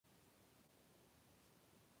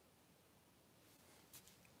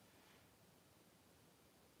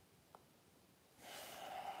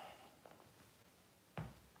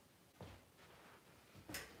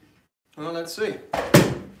Well, let's see.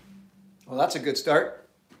 Well, that's a good start.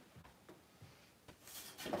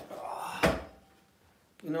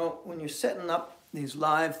 You know, when you're setting up these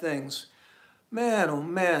live things, man, oh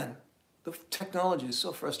man, the technology is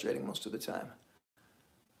so frustrating most of the time.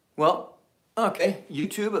 Well, okay,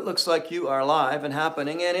 YouTube, it looks like you are live and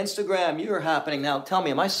happening, and Instagram, you are happening. Now, tell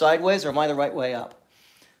me, am I sideways or am I the right way up?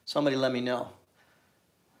 Somebody let me know.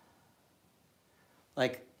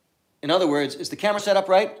 Like, in other words, is the camera set up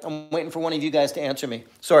right? I'm waiting for one of you guys to answer me.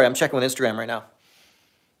 Sorry, I'm checking with Instagram right now.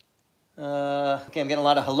 Okay, I'm getting a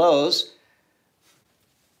lot of hellos.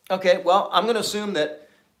 Okay, well, I'm going to assume that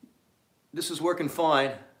this is working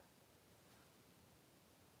fine.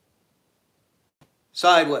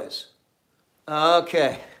 Sideways.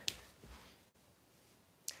 Okay.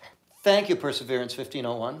 Thank you, Perseverance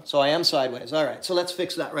 1501. So I am sideways. All right, so let's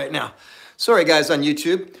fix that right now. Sorry, guys on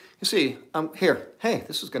YouTube. You see, I'm here. Hey,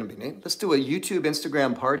 this is going to be neat. Let's do a YouTube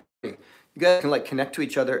Instagram party. You guys can like connect to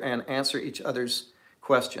each other and answer each other's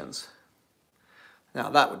questions.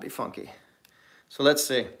 Now that would be funky. So let's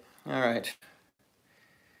see. All right.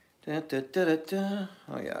 Da, da, da, da, da.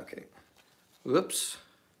 Oh yeah, okay. Whoops.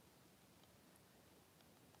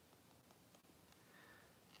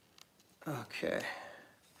 Okay.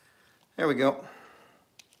 There we go.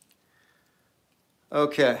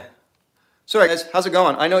 Okay. Sorry guys, how's it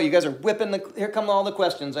going? I know you guys are whipping here come all the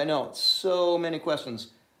questions. I know, it's so many questions.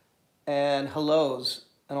 And hellos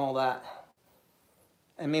and all that.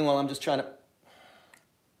 And meanwhile, I'm just trying to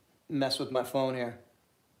mess with my phone here.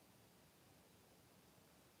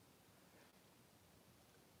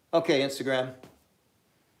 Okay, Instagram.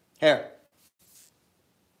 Here.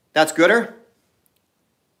 That's gooder?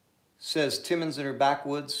 Says Timmons in her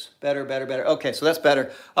backwoods. Better, better, better. Okay, so that's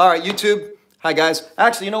better. All right, YouTube. Hi, guys.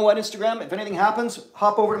 Actually, you know what, Instagram? If anything happens,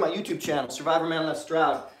 hop over to my YouTube channel, Survivorman left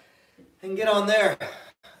Stroud, and get on there,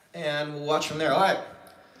 and we'll watch from there. All right.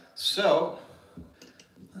 So,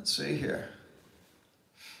 let's see here.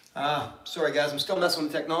 Sorry, guys. I'm still messing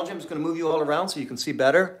with technology. I'm just going to move you all around so you can see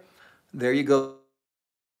better. There you go.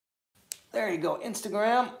 There you go,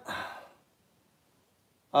 Instagram.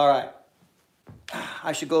 All right.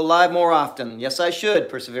 I should go live more often. Yes, I should,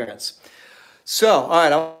 Perseverance. So, all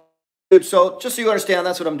right. So just so you understand,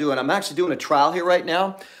 that's what I'm doing. I'm actually doing a trial here right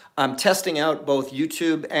now. I'm testing out both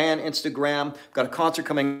YouTube and Instagram. Got a concert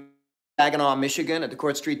coming in Saginaw, Michigan at the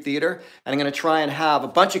Court Street Theater. And I'm going to try and have a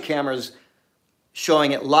bunch of cameras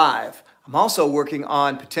showing it live. I'm also working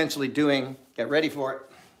on potentially doing, get ready for it,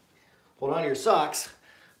 hold on to your socks,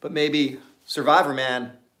 but maybe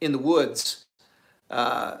Survivorman in the woods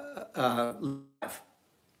live.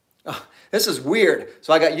 Oh, this is weird.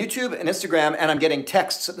 So I got YouTube and Instagram, and I'm getting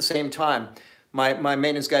texts at the same time. My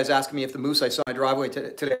maintenance guy's asking me if the moose I saw in my driveway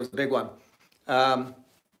today was a big one. In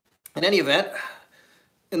any event,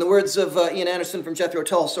 in the words of Ian Anderson from Jethro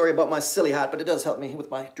Tull, sorry about my silly hat, but it does help me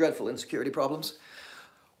with my dreadful insecurity problems.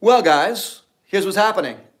 Well, guys, here's what's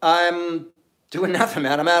happening. I'm doing nothing,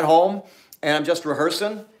 man. I'm at home, and I'm just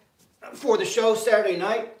rehearsing for the show Saturday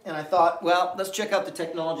night, and I thought, well, let's check out the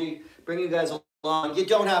technology, bring you guys along. You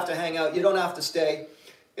don't have to hang out. You don't have to stay.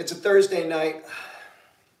 It's a Thursday night,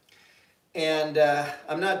 and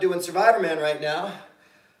I'm not doing Survivorman right now.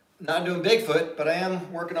 I'm not doing Bigfoot, but I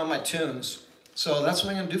am working on my tunes. So that's what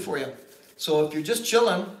I'm going to do for you. So if you're just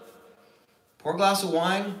chilling, pour a glass of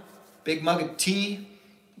wine, big mug of tea,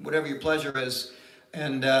 whatever your pleasure is,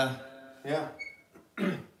 and yeah.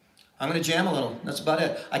 I'm going to jam a little. That's about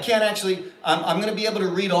it. I can't actually, I'm going to be able to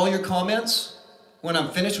read all your comments when I'm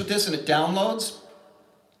finished with this and it downloads,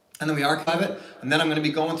 and then we archive it, and then I'm going to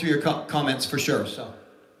be going through your comments for sure. So,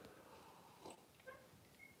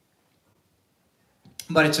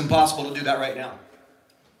 but it's impossible to do that right now.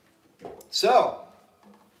 So,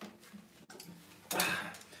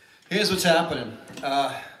 here's what's happening.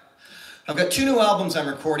 I've got 2 new albums I'm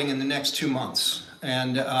recording in the next 2 months,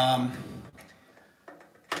 and well,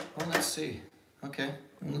 let's see. Okay,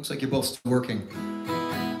 it looks like you're both still working.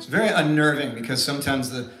 It's very unnerving because sometimes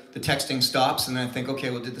the texting stops and then I think, okay,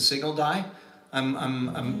 well, did the signal die?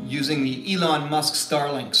 I'm using the Elon Musk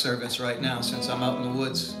Starlink service right now since I'm out in the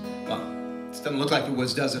woods. Well, it doesn't look like the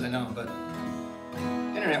woods, does it? I know, but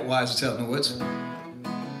internet-wise, it's out in the woods.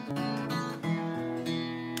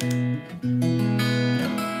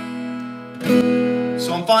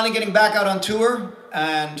 So I'm finally getting back out on tour,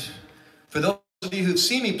 and for those of you who've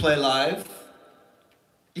seen me play live,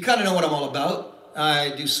 you kind of know what I'm all about. I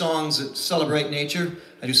do songs that celebrate nature,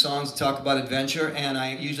 I do songs that talk about adventure, and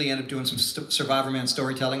I usually end up doing some Survivorman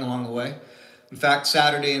storytelling along the way. In fact,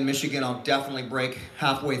 Saturday in Michigan, I'll definitely break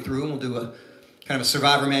halfway through and we'll do a kind of a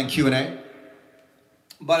Survivorman Q&A.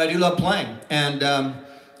 But I do love playing, and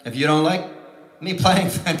If you don't like me playing,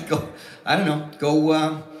 then go, I don't know,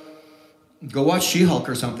 go watch She-Hulk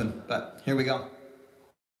or something. But here we go.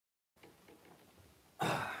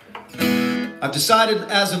 I've decided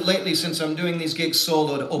as of lately, since I'm doing these gigs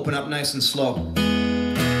solo, to open up nice and slow.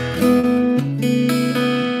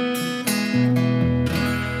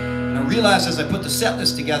 And I realized as I put the set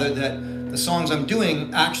list together that the songs I'm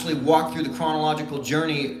doing actually walk through the chronological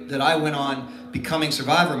journey that I went on becoming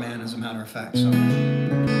Survivorman, as a matter of fact. So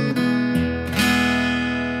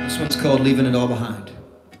this one's called Leaving It All Behind.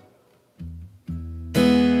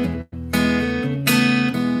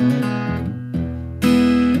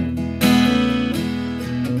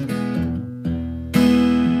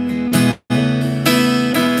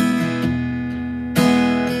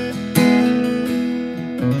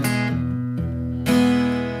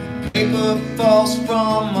 Paper falls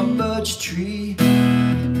from a birch tree.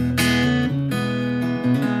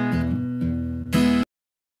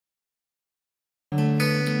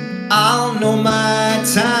 I'll know my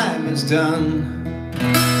time is done.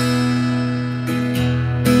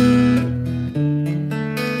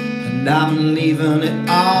 And I'm leaving it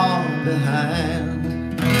all behind.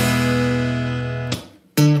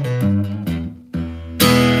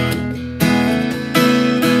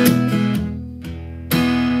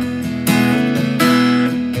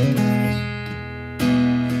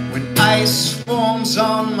 Ice forms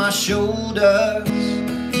on my shoulders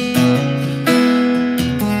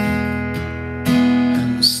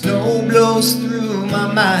and the snow blows through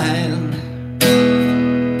my mind.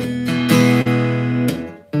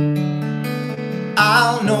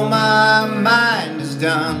 I'll know my mind is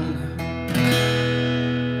done,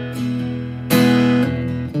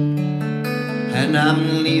 and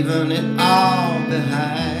I'm leaving it all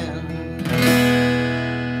behind.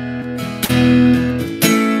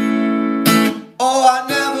 Oh, I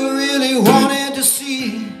never really wanted to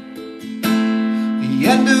see the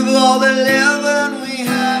end of all the living we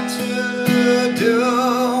had to do.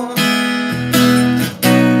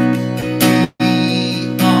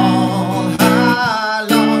 We all had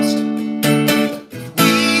lost if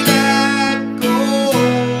we let go.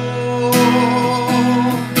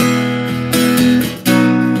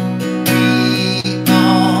 We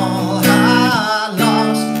all had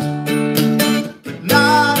lost, but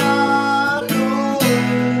not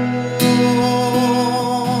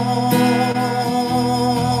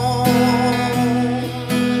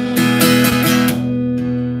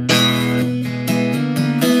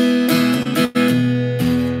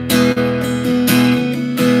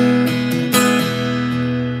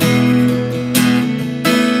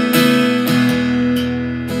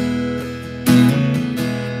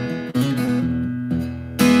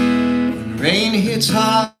rain hits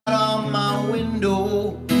hard on my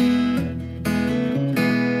window.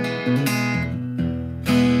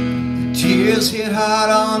 The tears hit hard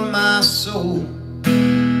on my soul.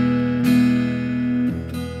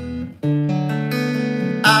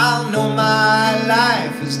 I'll know my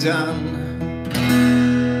life is done,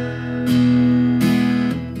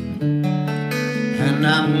 and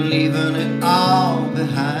I'm leaving it all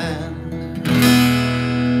behind.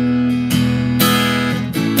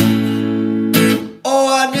 Oh,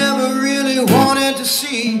 I never really wanted to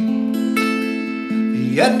see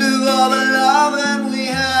the end of all the loving we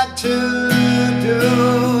had to do.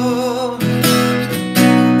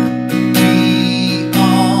 We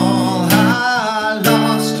all had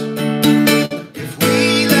lost if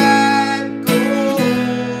we let go.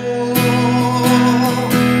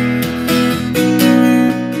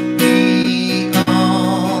 We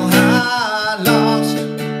all had lost,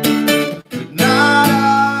 but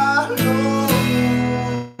not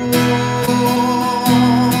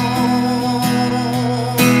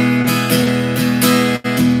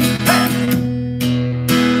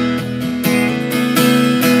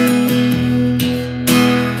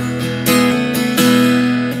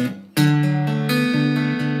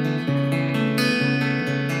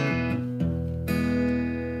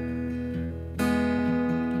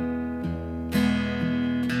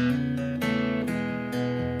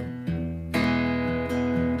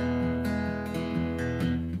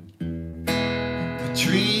a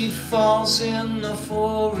tree falls in the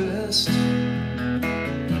forest, and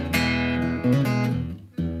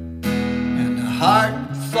a heart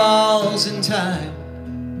falls in time.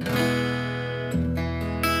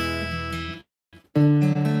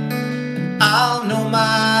 I'll know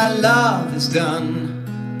my love is done,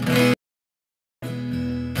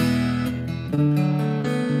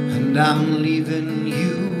 and I'm leaving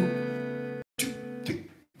you.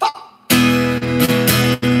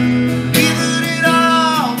 Leaving it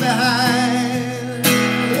all behind.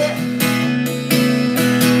 Yeah.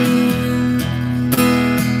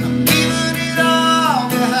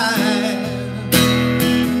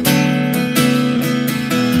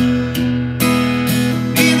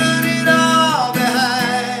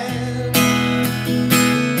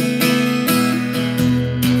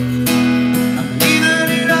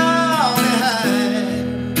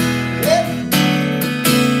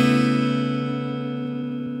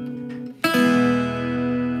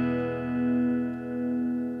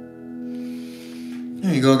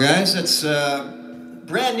 It's a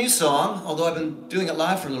brand new song, although I've been doing it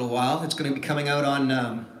live for a little while. It's going to be coming out on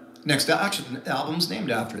actually, the album's named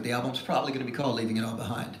after it. The album's probably going to be called Leaving It All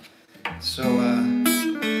Behind. So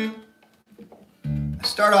I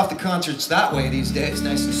start off the concerts that way these days,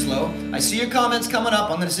 nice and slow. I see your comments coming up.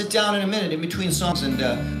 I'm going to sit down in a minute in between songs and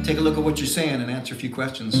take a look at what you're saying and answer a few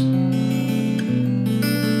questions.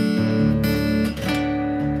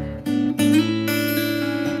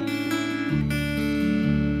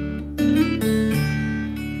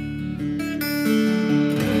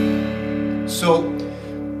 So,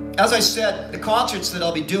 as I said, the concerts that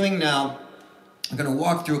I'll be doing now, I'm going to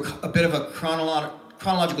walk through a bit of a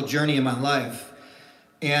chronological journey in my life.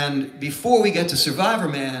 And before we get to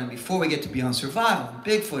Survivorman, before we get to Beyond Survival, and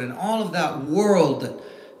Bigfoot, and all of that world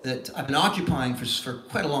that I've been occupying for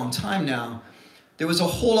quite a long time now, there was a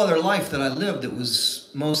whole other life that I lived that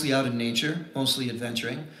was mostly out in nature, mostly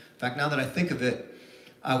adventuring. In fact, now that I think of it,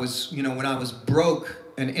 I was, when I was broke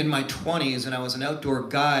and in my 20s and I was an outdoor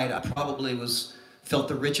guide, I probably felt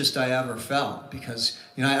the richest I ever felt, because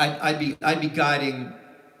I'd be guiding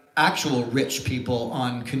actual rich people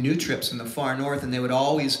on canoe trips in the far north, and they would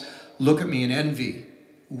always look at me in envy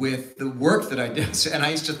with the work that I did. And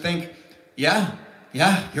I used to think, yeah,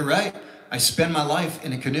 you're right. I spend my life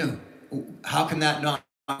in a canoe. How can that not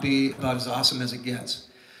be about as awesome as it gets?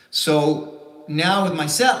 So now with my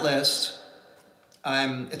set list,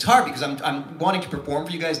 it's hard because I'm wanting to perform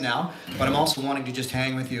for you guys now, but I'm also wanting to just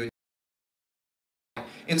hang with you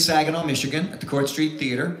in Saginaw, Michigan, at the Court Street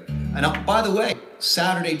Theater. And by the way,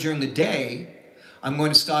 Saturday during the day, I'm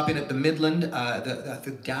going to stop in at the Midland,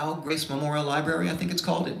 the Dow Grace Memorial Library, I think it's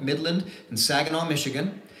called, at Midland in Saginaw,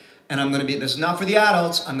 Michigan. And I'm going to be, this is not for the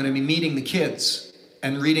adults, I'm going to be meeting the kids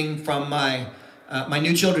and reading from my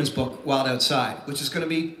new children's book, Wild Outside, which is going to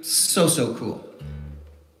be so cool.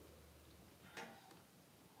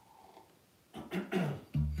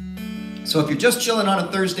 So if you're just chilling on a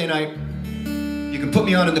Thursday night, you can put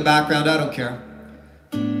me on in the background, I don't care.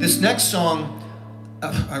 This next song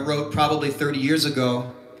I wrote probably 30 years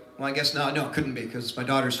ago. Well, I guess no, it couldn't be, because my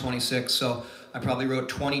daughter's 26, so I probably wrote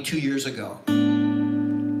 22 years ago.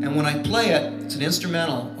 And when I play it, it's an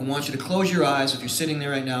instrumental. I want you to close your eyes if you're sitting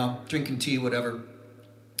there right now, drinking tea, whatever.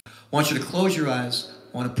 I want you to close your eyes.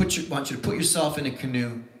 I want you to put yourself in a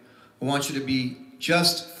canoe. I want you to be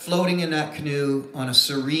just floating in that canoe on a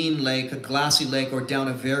serene lake, a glassy lake, or down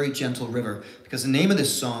a very gentle river. Because the name of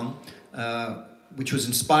this song, which was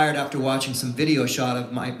inspired after watching some video shot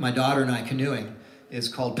of my daughter and I canoeing, is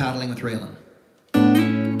called Paddling with Raylan.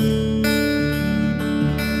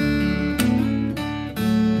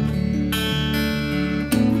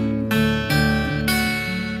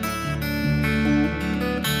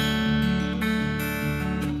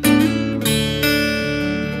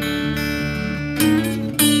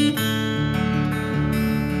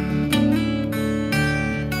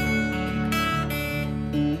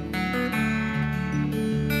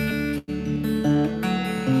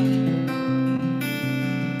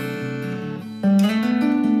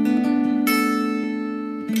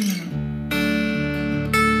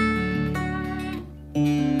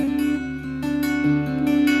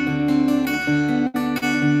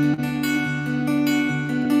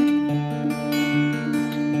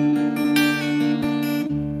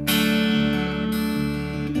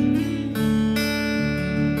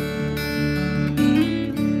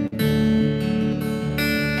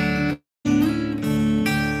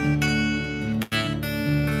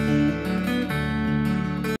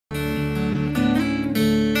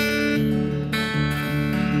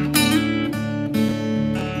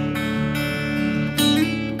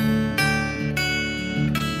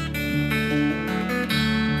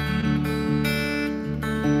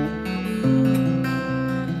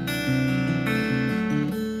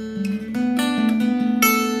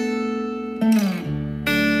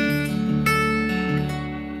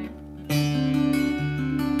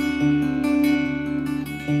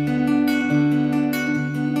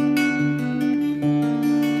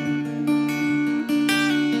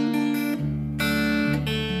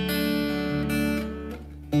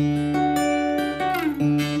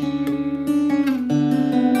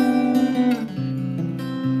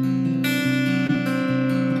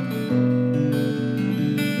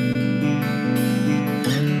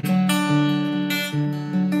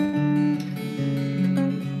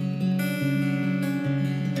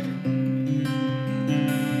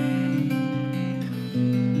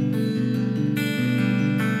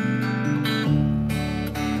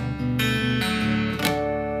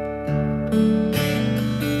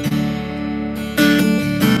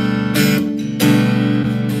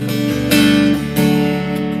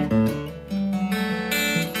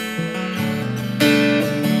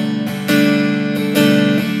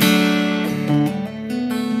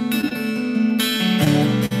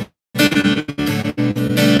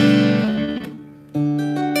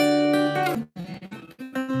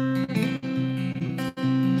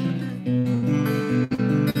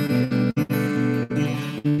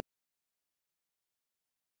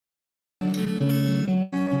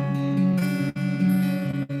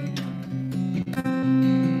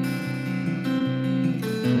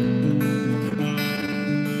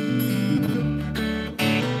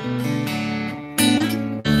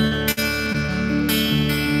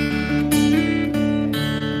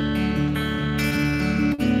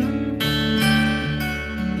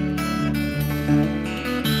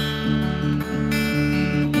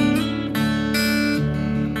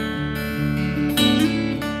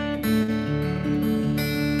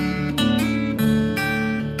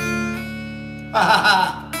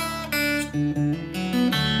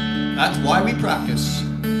 That's why we practice.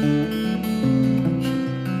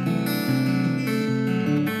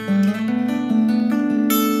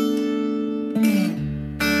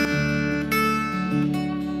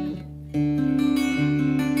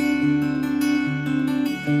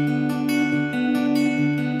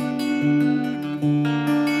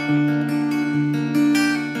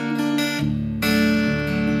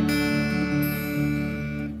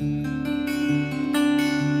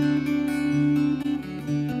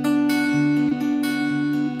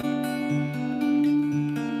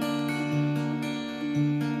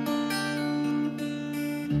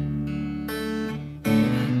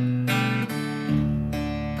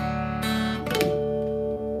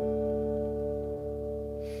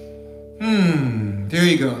 There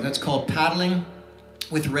you go. That's called Paddling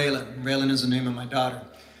with Raylan. Raylan is the name of my daughter.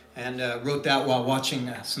 And wrote that while watching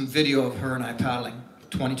some video of her and I paddling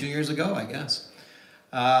 22 years ago, I guess.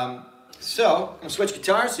 So, I'm going to switch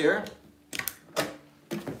guitars here.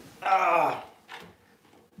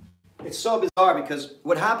 It's so bizarre because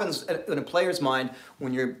what happens in a player's mind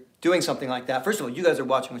when you're doing something like that, first of all, you guys are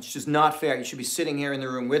watching, which is just not fair. You should be sitting here in the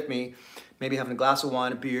room with me, maybe having a glass of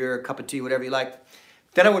wine, a beer, a cup of tea, whatever you like.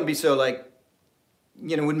 Then I wouldn't be so like,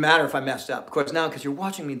 you know, it wouldn't matter if I messed up. Of course, now, because you're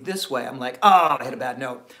watching me this way, I'm like, oh, I hit a bad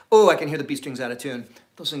note. Oh, I can hear the B strings out of tune.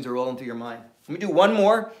 Those things are rolling through your mind. Let me do one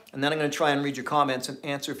more, and then I'm going to try and read your comments and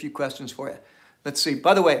answer a few questions for you. Let's see.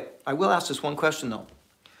 By the way, I will ask this one question, though.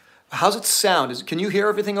 How's it sound? Can you hear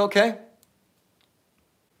everything okay?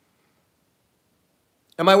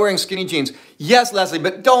 Am I wearing skinny jeans? Yes, Leslie,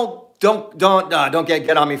 but don't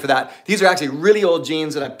get on me for that. These are actually really old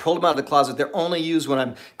jeans that I pulled them out of the closet. They're only used when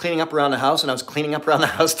I'm cleaning up around the house, and I was cleaning up around the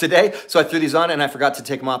house today, so I threw these on, and I forgot to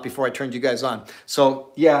take them off before I turned you guys on.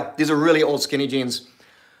 So, yeah, these are really old skinny jeans.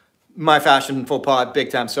 My fashion faux pas, big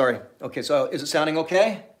time, sorry. Okay, so is it sounding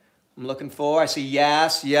okay? I'm looking for, I see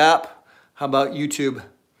yes, yep. How about YouTube?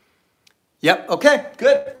 Yep, okay,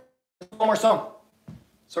 good. One more song.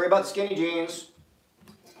 Sorry about the skinny jeans.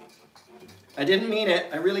 I didn't mean it.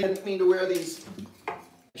 I really didn't mean to wear these. I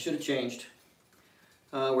should have changed.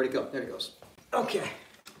 Where'd it go? There it goes. Okay.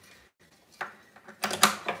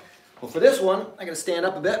 Well, for this one, I gotta stand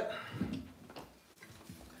up a bit.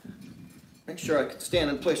 Make sure I can stand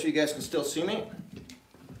in a place where you guys can still see me.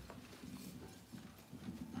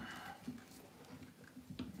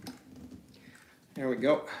 There we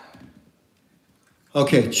go.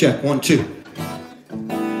 Okay, check. 1, 2.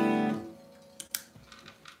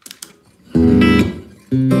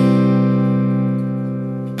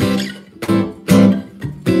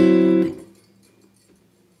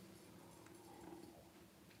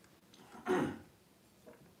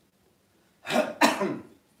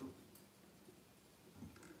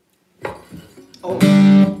 Oh,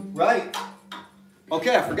 right.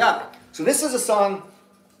 Okay, I forgot. So this is a song.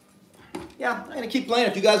 Yeah, I'm going to keep playing.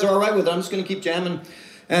 If you guys are all right with it, I'm just going to keep jamming.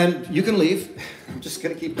 And you can leave. I'm just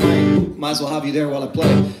going to keep playing. Might as well have you there while I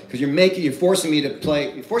play. Because you're forcing me to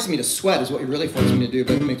play. You're forcing me to sweat is what you're really forcing me to do.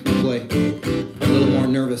 But it makes me play a little more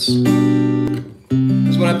nervous.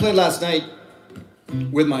 Because when I played last night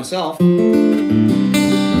with myself,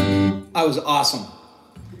 I was awesome.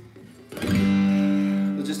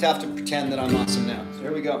 We'll just have to pretend that I'm awesome now. So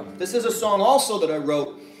here we go. This is a song also that I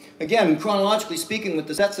wrote. Again, chronologically speaking, with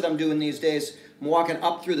the sets that I'm doing these days, I'm walking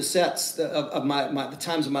up through the sets of the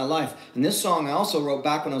times of my life. And this song I also wrote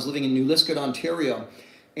back when I was living in New Liskeard, Ontario.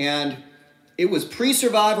 And it was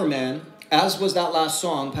pre-Survivorman, as was that last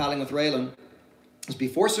song, Paddling with Raylan. It was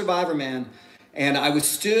before Survivorman, and I was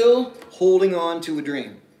still holding on to a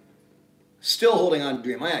dream. Still holding on to a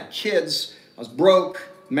dream. I had kids, I was broke,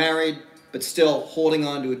 married, but still holding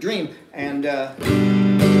on to a dream. And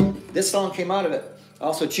this song came out of it. I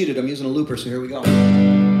also cheated. I'm using a looper, so here we go.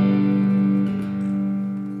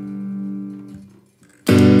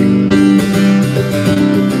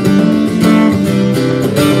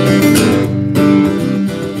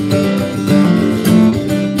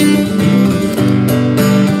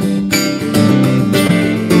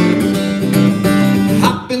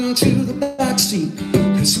 Hop into the backseat,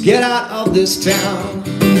 let's get out of this town.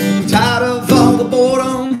 Tired of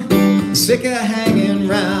sick of hanging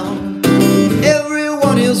round.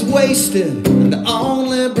 Everyone is wasted and they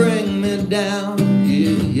only bring me down.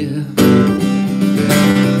 Yeah, yeah.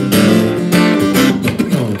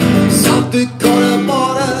 South Dakota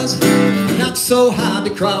borders, not so hard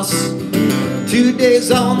to cross. 2 days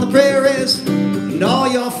on the prairies and all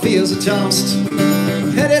your fears are tossed.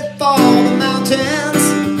 I'm headed for the mountains,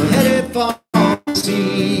 I'm headed for the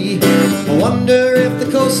sea. I wonder if the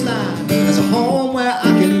coastline has a home where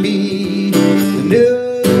I can be. A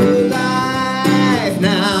new life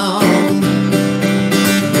now.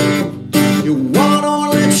 Your one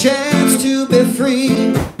only chance to be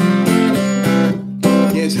free.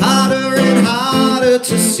 It's harder and harder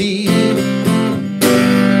to see.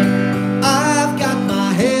 I've got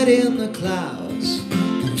my head in the clouds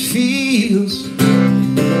and it feels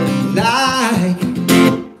like,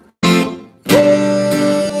 oh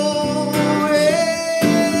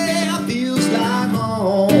yeah, it feels like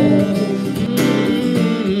home.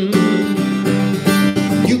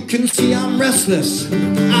 You can see I'm restless,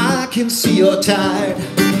 I can see you're tired.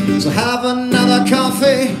 So have another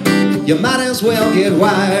coffee, you might as well get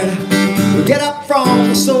wired. We'll get up from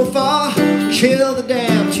the sofa, kill the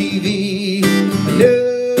damn TV. A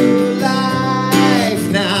new life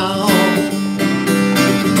now.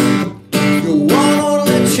 Your one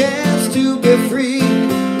only chance to be free.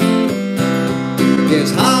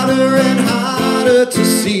 It's harder and harder to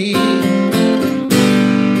see.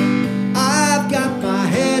 I've got my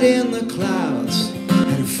head in the clouds and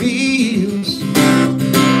it feels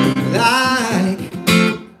like,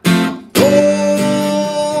 oh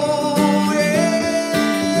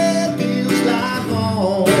yeah, it feels like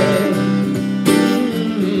home.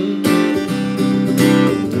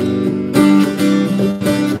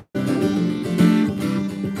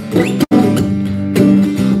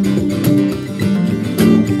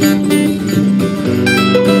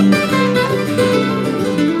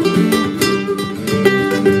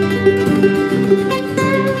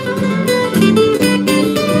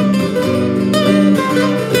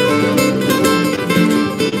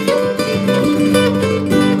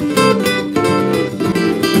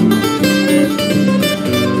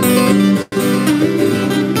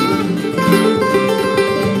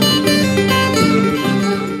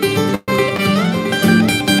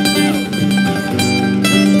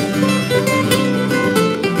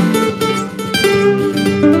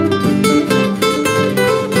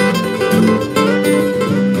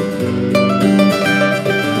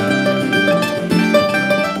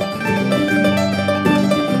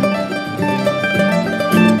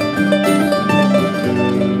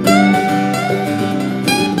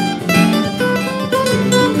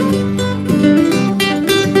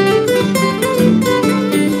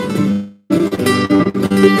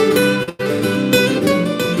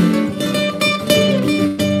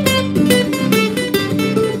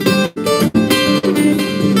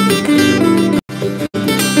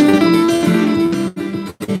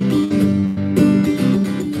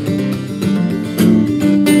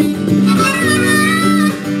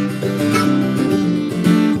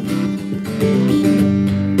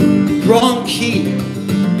 Wrong key.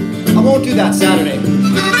 I won't do that Saturday.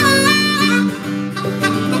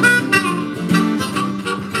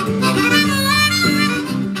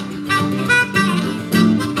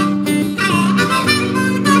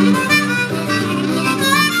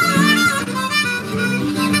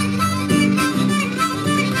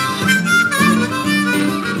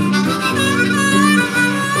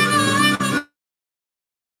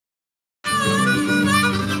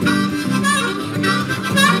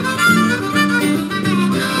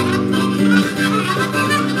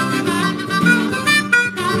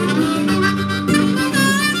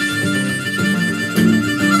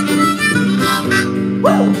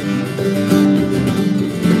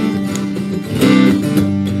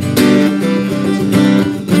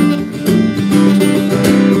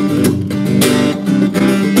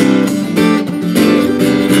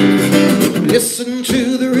 Listen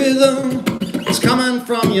to the rhythm, it's coming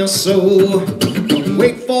from your soul. Don't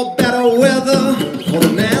wait for better weather or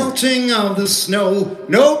the melting of the snow.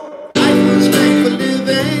 Nope, life was made for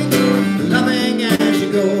living, loving as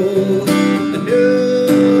you go. A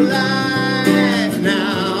new life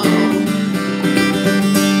now.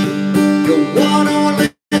 Your one only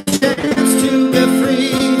chance to be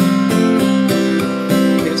free.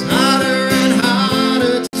 It's harder and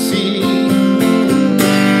harder to see.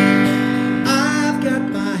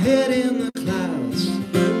 Head in the clouds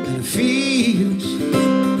and it feels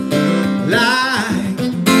like,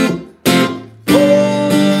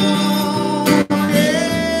 oh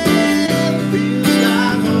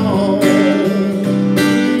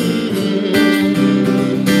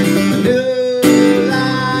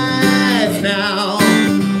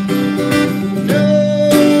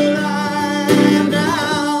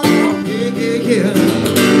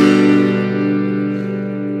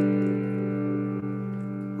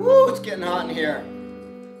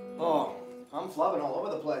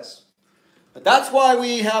But that's why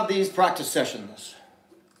we have these practice sessions.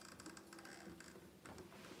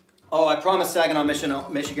 Oh, I promise Saginaw,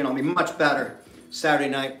 Michigan, I'll be much better Saturday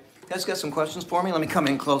night. You guys got some questions for me? Let me come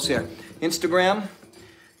in close here. Instagram,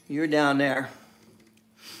 you're down there.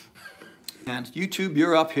 And YouTube,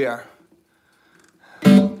 you're up here.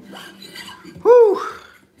 Whew.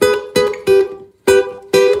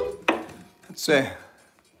 Let's see.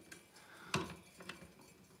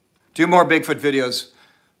 Do more Bigfoot videos.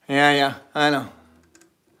 Yeah, I know.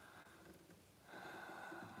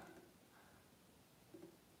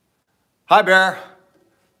 Hi, Bear.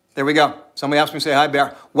 There we go. Somebody asked me to say hi,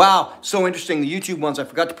 Bear. Wow, so interesting. The YouTube ones, I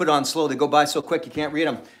forgot to put it on slow. They go by so quick you can't read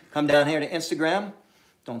them. Come down here to Instagram.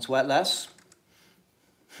 Don't sweat less.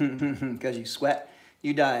 Because you sweat,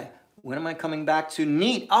 you die. When am I coming back to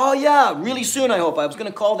Neat? Oh, yeah, really soon, I hope. I was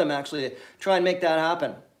going to call them, actually, to try and make that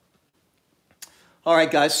happen. All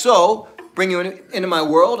right, guys, so bring you into my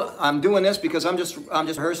world. I'm doing this because I'm just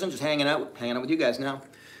rehearsing, just hanging out with you guys now.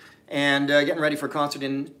 And getting ready for a concert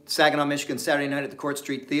in Saginaw, Michigan, Saturday night at the Court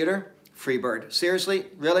Street Theater. Freebird. Seriously?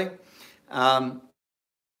 Really? I'll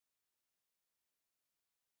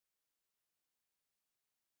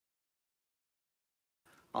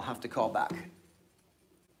have to call back.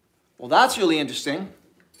 Well, that's really interesting.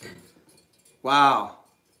 Wow.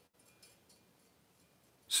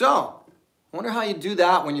 So, I wonder how you do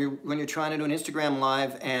that when you're trying to do an Instagram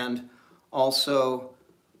live and also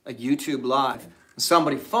a YouTube live.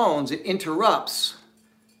 Somebody phones, it interrupts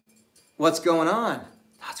what's going on.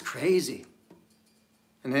 That's crazy.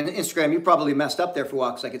 And then Instagram, you probably messed up there for a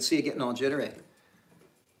while because I could see it getting all jittery.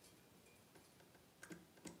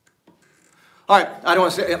 All right, I don't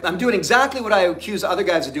want to say, I'm doing exactly what I accuse other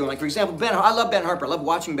guys of doing. Like, for example, I love Ben Harper. I love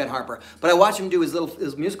watching Ben Harper. But I watch him do his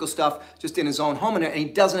musical stuff just in his own home, and he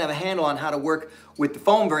doesn't have a handle on how to work with the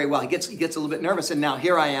phone very well. He gets a little bit nervous, and now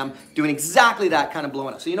here I am doing exactly that, kind of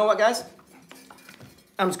blowing up. So you know what, guys?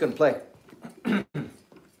 I'm just going to play.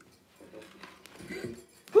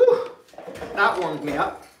 Whew, that warmed me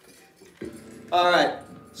up. All right,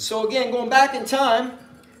 so again, going back in time,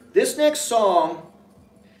 this next song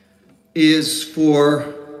is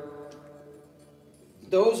for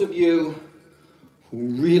those of you who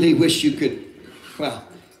really wish you could, well,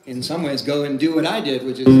 in some ways go and do what I did,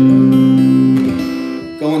 which is go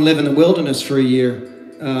and live in the wilderness for a year.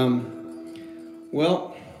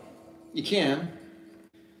 Well, you can.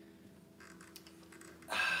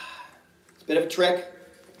 It's a bit of a trick.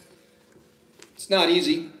 It's not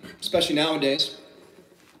easy, especially nowadays.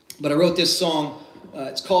 But I wrote this song.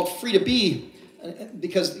 It's called Free to Be.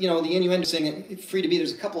 Because, you know, the innuendo saying free to be,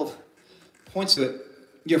 there's a couple of points to it.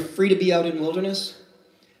 You're free to be out in wilderness,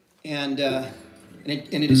 and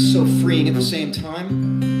it is so freeing at the same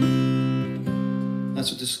time. That's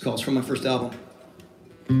what this is called. It's from my first album.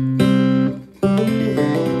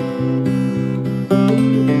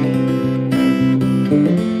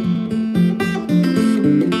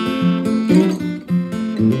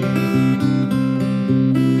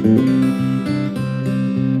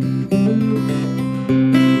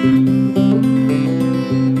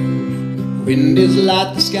 Wind is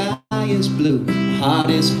light, the sky is blue. My heart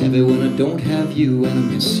is heavy when I don't have you, and I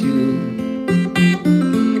miss you.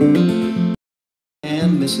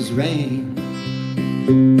 And Mrs. Rain.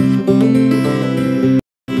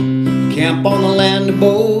 Camp on the land, a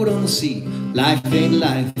boat on the sea. Life ain't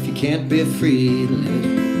life if you can't be free to live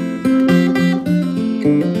it.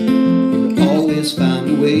 You'll always find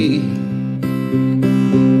a way.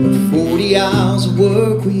 40 hours of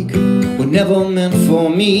work week were never meant for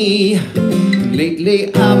me.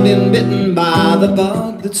 Lately I've been bitten by the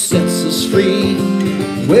bug that sets us free.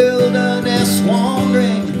 Wilderness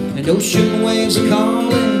wandering and ocean waves are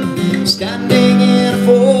calling. Standing in a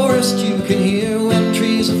forest you can hear when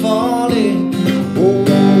trees are falling. Oh,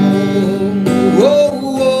 oh,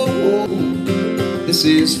 oh, oh, this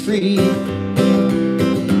is free.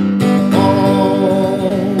 Oh,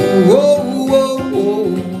 oh, oh,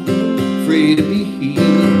 oh, free to be.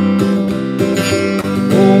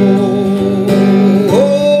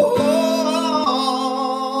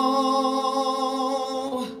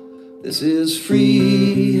 This is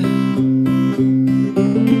free.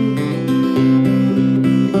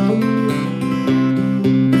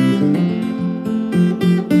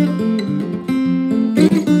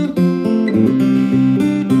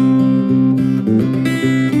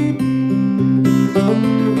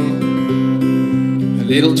 A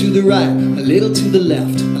little to the right, a little to the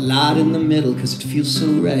left, a lot in the middle, 'cause it feels so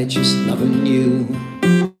right, just loving you.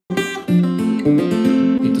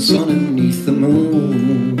 Beneath the sun and beneath the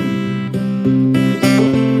moon.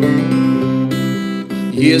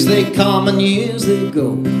 Years Years they come and years they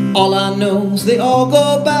go. All I know is they all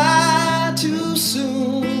go by too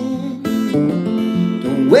soon.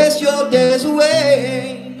 Don't waste your days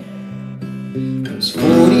away. Those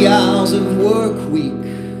 40 hours of work week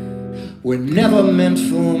were never meant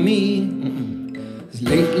for me.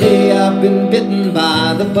 Lately I've been bitten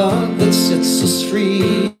by the bug that sets us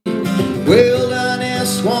free.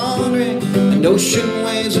 Wilderness wandering and ocean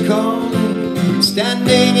waves are calling.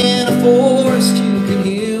 Standing in a forest you can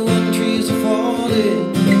hear when trees are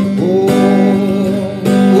falling. Oh,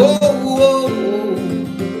 oh, oh, oh,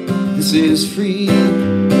 this is free. Oh,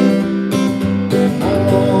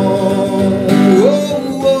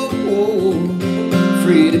 oh, oh, oh,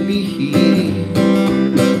 free to be here.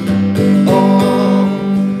 Oh,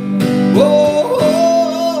 oh,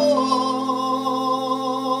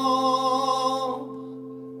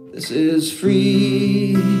 oh, this is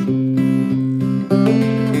free.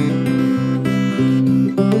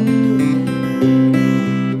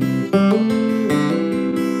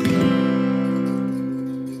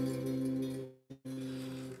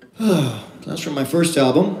 That's from my first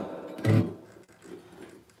album.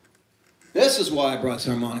 This is why I brought this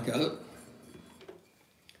harmonica out.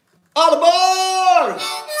 All aboard!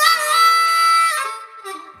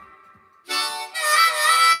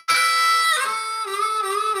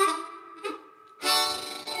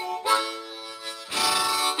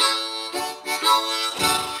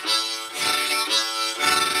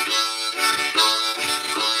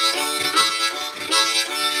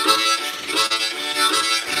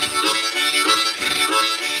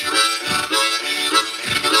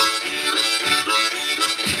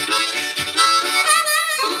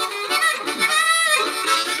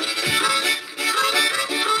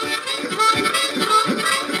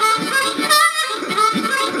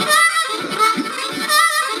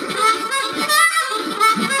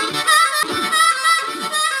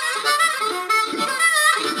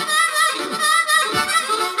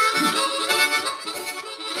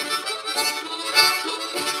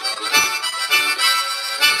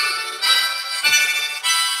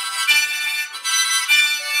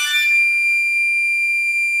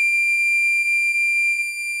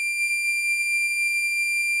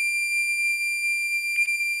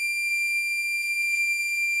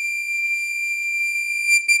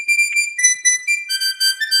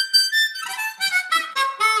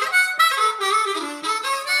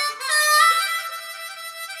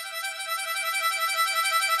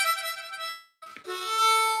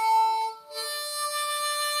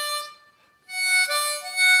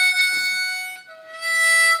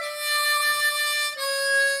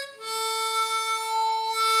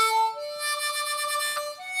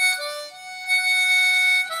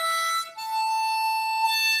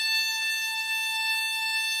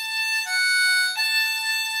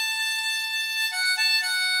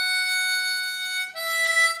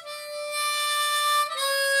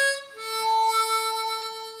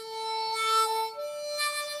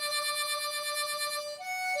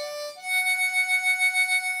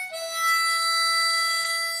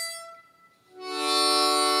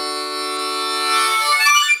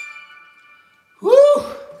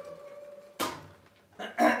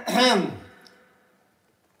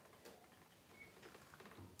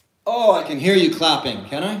 Oh, I can hear you clapping,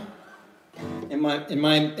 can I?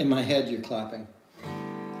 In my head you're clapping.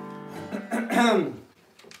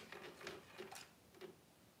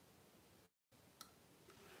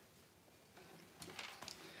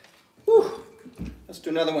 Whew. Let's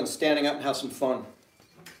do another one standing up and have some fun.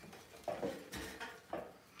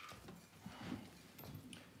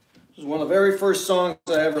 This is one of the very first songs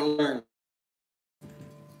I ever learned.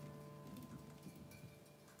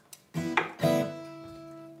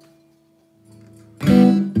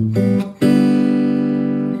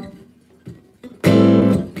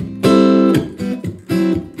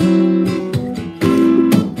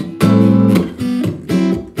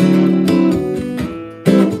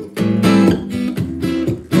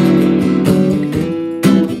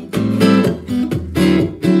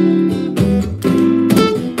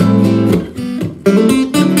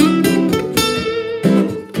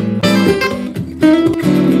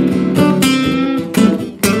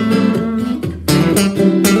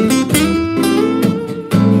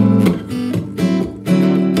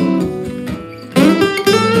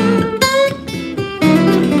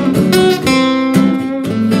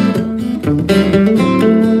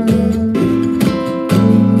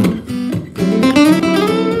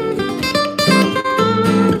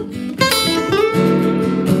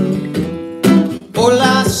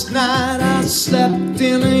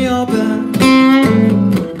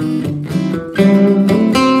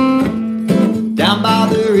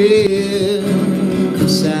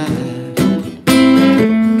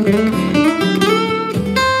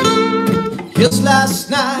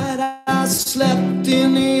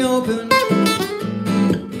 in the open,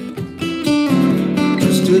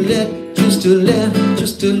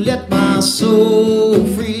 just to let my soul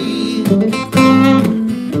free.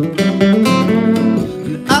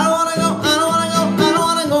 I don't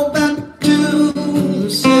wanna go back to the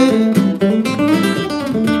city.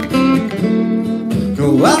 No,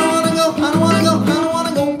 I don't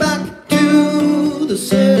wanna go back to the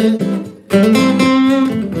city.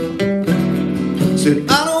 Said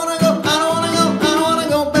I don't wanna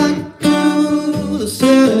go back to the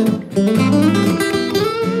city.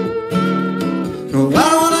 No, I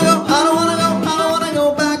don't wanna go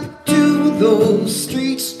back to those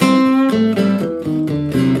streets.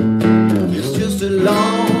 It's just a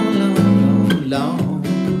long,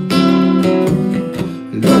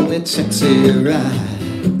 lonely taxi ride.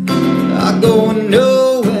 I go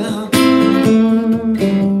nowhere,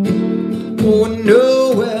 going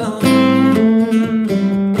nowhere,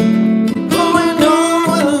 going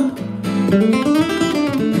nowhere,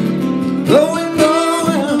 going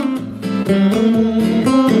nowhere.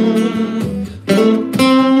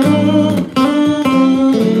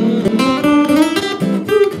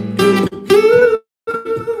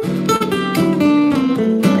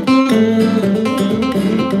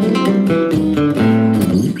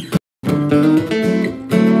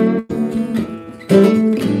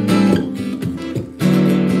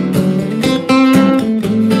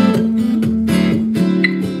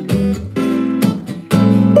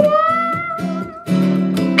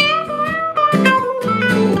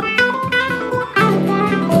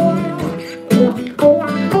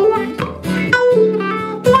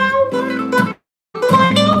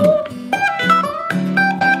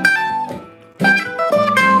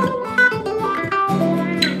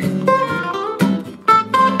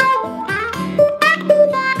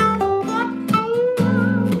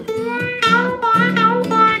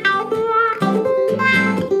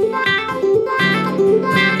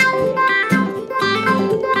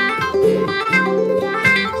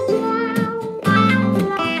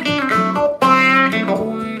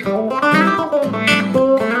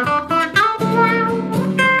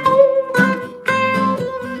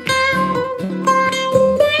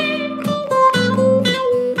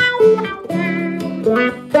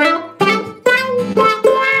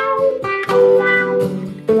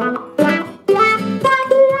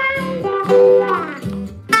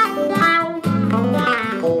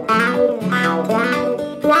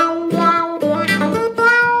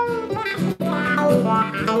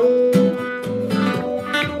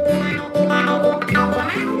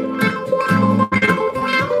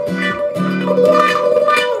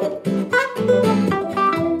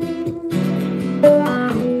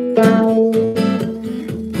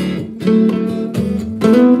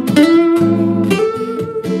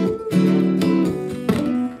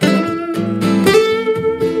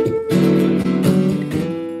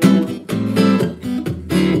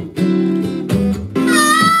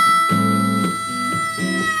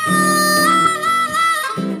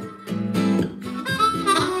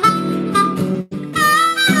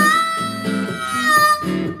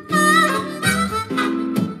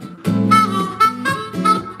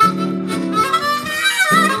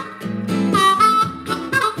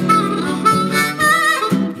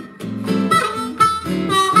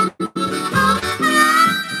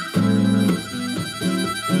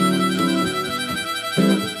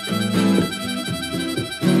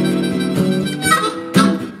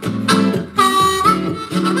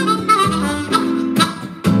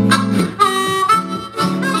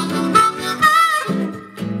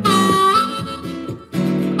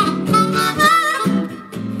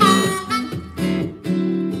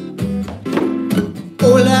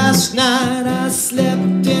 Last night I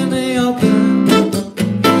slept in the open,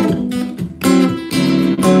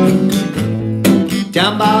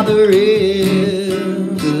 down by the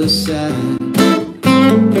riverside.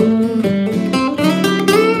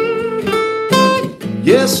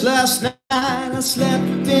 Yes, last night I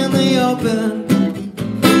slept in the open,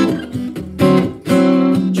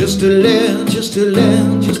 just to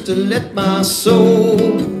let my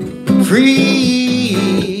soul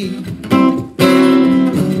free.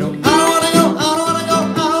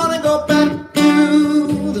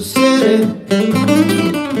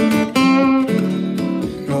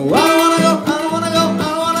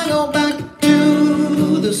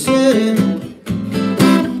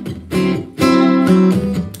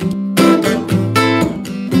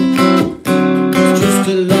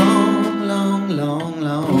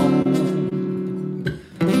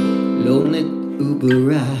 Lonely Uber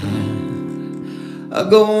ride,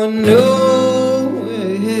 going nowhere.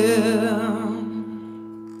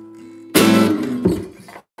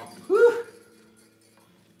 Whew.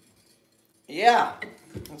 Yeah,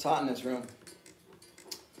 it's hot in this room.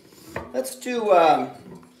 Let's do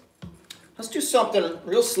something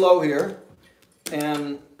real slow here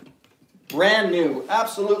and brand new,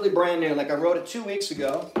 absolutely brand new. Like I wrote it 2 weeks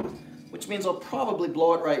ago, which means I'll probably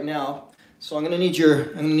blow it right now. So I'm gonna need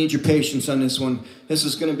your patience on this one. This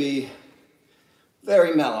is gonna be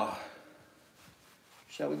very mellow.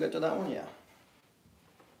 Shall we get to that one? Yeah.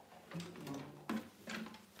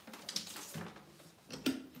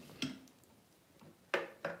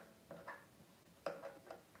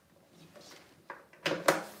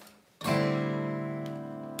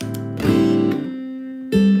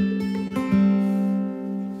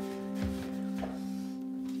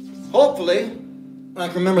 Hopefully, I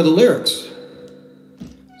can remember the lyrics.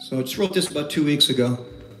 So I just wrote this about 2 weeks ago.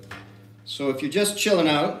 So if you're just chilling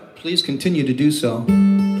out, please continue to do so.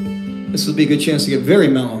 This will be a good chance to get very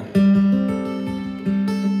mellow.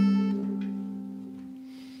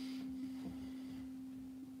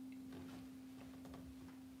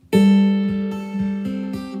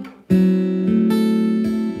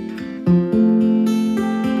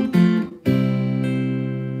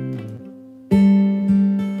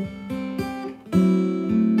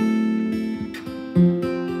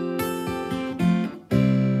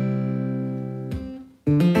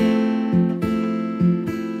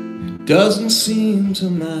 Doesn't seem to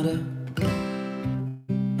matter.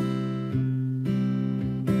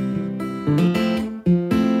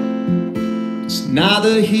 It's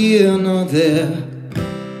neither here nor there.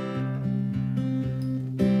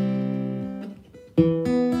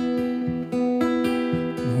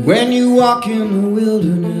 When you walk in the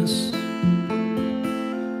wilderness,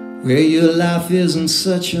 where your life isn't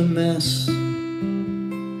such a mess,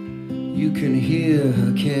 you can hear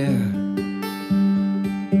her care.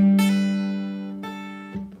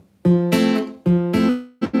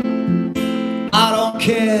 I don't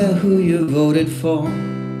care who you voted for,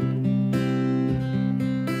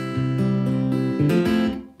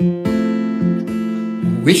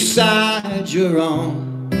 which side you're on.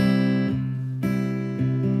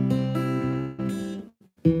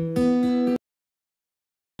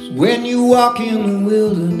 When you walk in the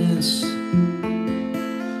wilderness,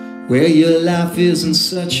 where your life isn't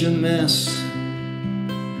such a mess,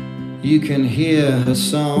 you can hear her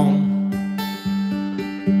song.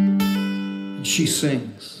 She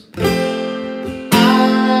sings,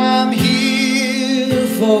 I'm here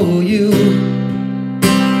for you.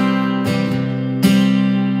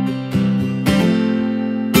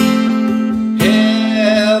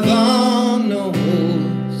 Heaven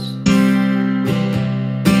knows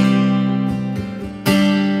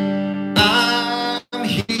I'm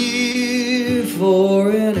here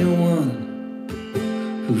for anyone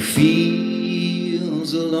who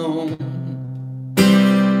feels alone.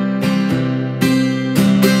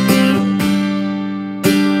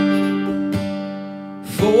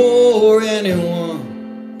 For anyone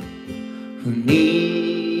who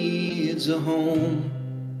needs a home.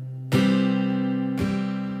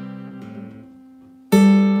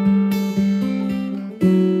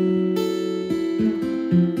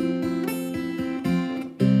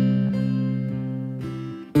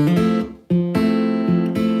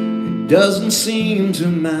 It doesn't seem to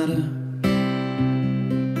matter.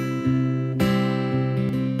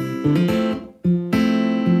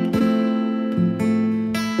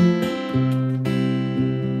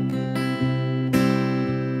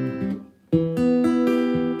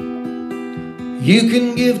 You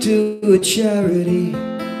can give to a charity,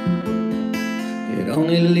 it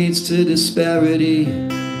only leads to disparity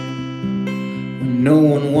when no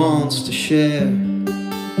one wants to share.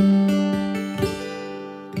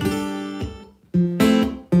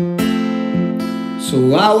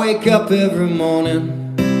 So I wake up every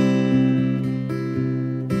morning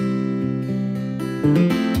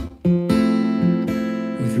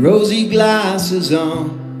with rosy glasses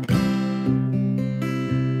on,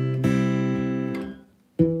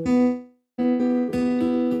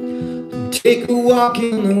 take a walk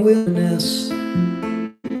in the wilderness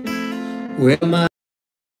where my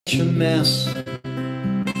life's a mess,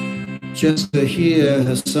 just to hear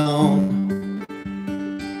her song.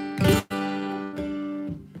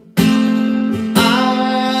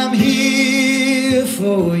 I'm here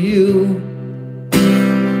for you.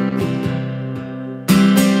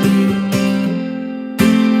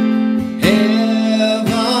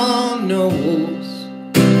 Heaven knows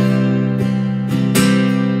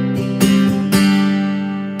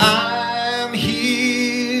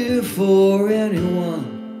for anyone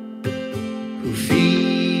who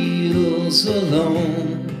feels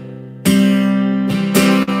alone.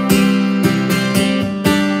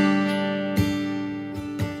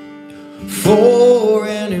 for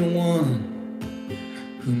anyone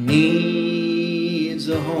who needs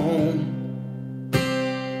a home.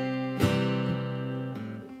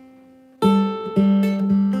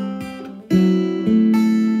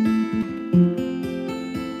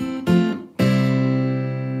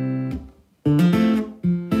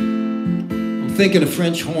 I'm thinking a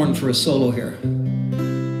French horn for a solo here.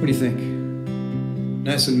 What do you think?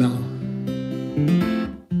 Nice and mellow.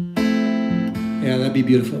 Yeah, that'd be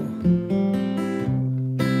beautiful.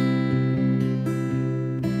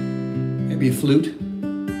 Maybe a flute.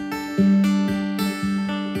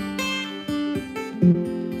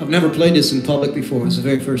 I've never played this in public before. It's the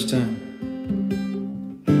very first time.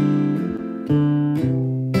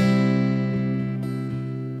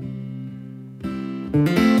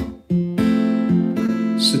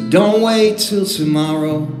 So don't wait till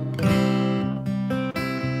tomorrow.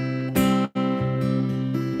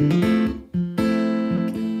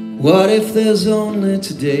 What if there's only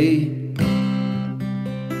today?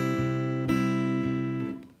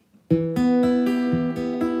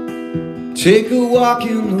 Take a walk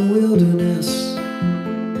in the wilderness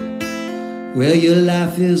where your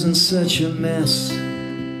life isn't such a mess,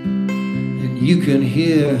 and you can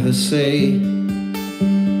hear her say,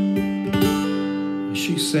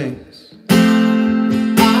 she sings,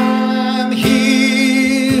 I'm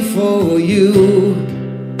here for you.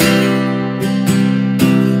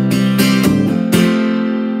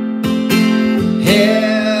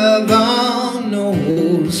 Heaven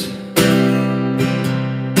knows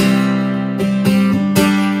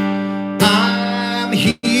I'm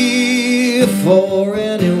here for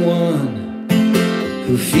anyone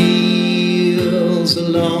who feels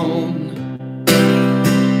alone.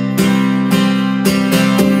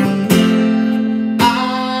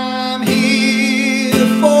 I'm here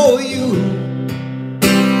for you.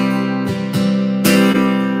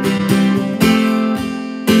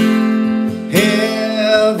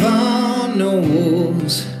 Heaven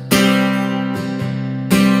knows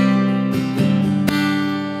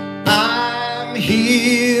I'm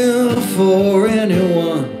here for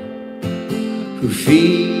anyone who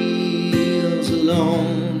feels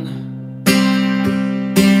alone.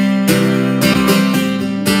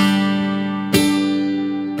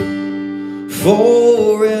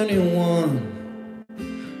 For anyone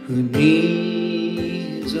who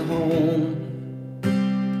needs a home.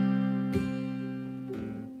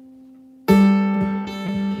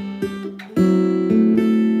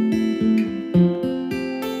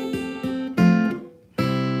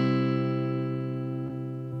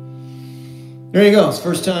 There you go. It's the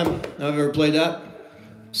first time I've ever played that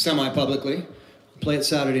semi-publicly. Play it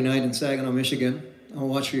Saturday night in Saginaw, Michigan. I'll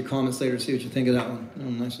watch for your comments later to see what you think of that one. Oh,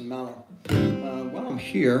 nice and mellow. While I'm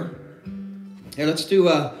here, let's do,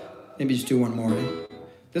 maybe just do one more.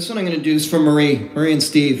 This one I'm going to do is from Marie and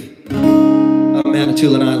Steve, of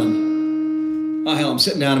Manitoulin Island. Oh, hell, I'm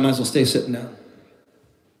sitting down. I might as well stay sitting down.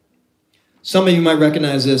 Some of you might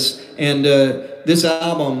recognize this, and this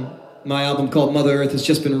album, my album called Mother Earth, has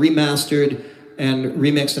just been remastered and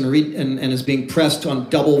remixed and is being pressed on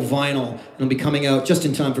double vinyl. And it'll be coming out just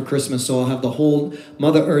in time for Christmas, so I'll have the whole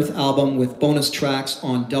Mother Earth album with bonus tracks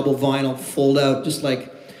on double vinyl, fold out, just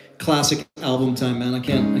like classic album time, man. I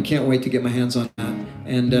can't wait to get my hands on that.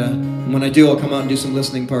 And when I do, I'll come out and do some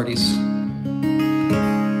listening parties.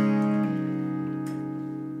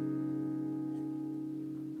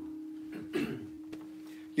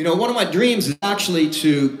 You know, one of my dreams is actually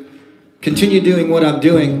to continue doing what I'm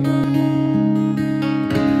doing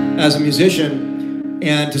as a musician,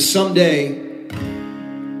 and to someday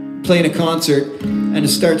play in a concert and to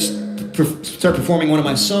start performing one of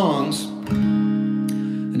my songs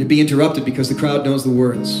and to be interrupted because the crowd knows the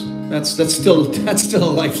words. That's still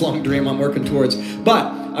a lifelong dream I'm working towards. But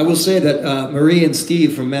I will say that Marie and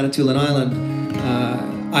Steve from Manitoulin Island,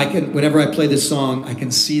 whenever I play this song, I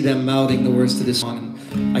can see them mouthing the words to this song.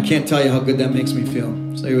 And I can't tell you how good that makes me feel.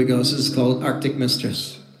 So here we go. This is called Arctic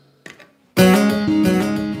Mistress.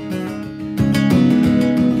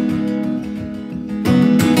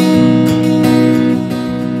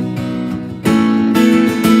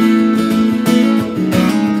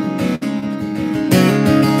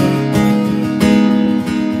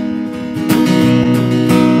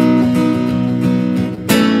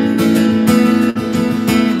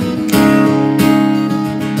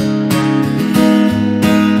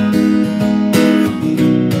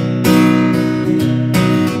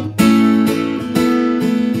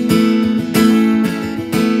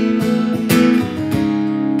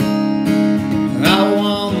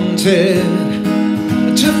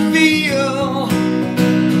 To feel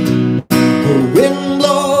the wind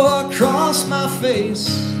blow across my face,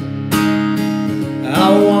 I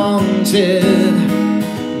wanted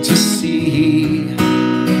to see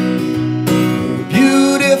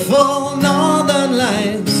beautiful northern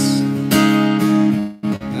lights.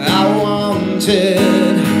 I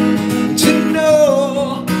wanted to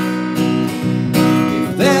know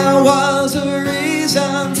if there was a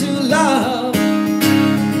reason to love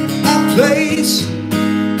a place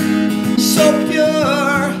so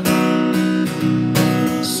pure,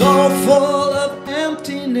 so full of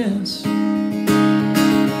emptiness.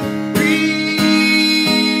 Breathe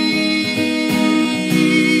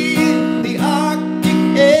the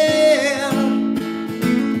Arctic air.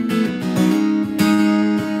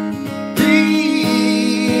 Breathe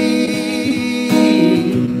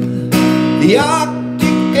the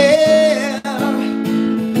Arctic air.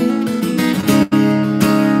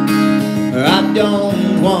 I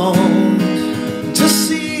don't want to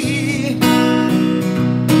see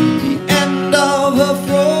the end of a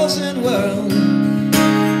frozen world.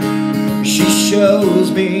 She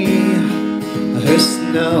shows me her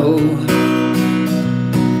snow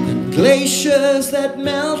and glaciers that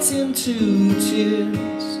melt into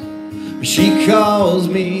tears. She calls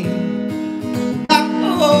me back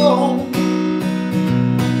home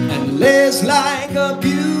and lays like a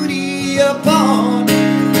beauty upon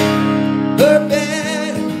her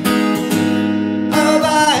bed of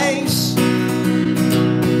ice.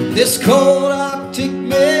 This cold Arctic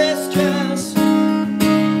mistress.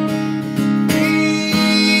 Breathe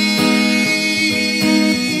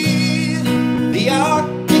the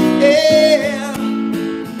Arctic air.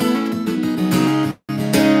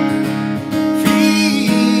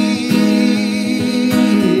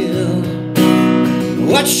 Feel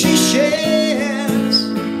what she shares.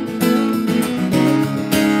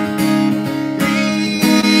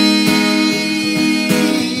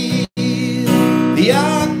 Breathe the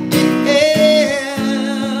Arctic air.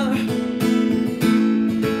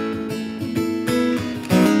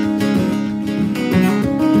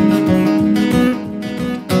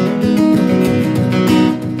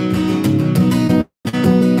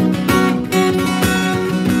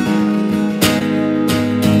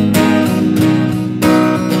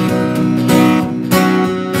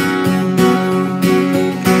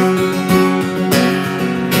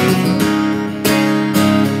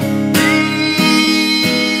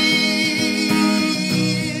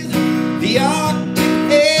 The Arctic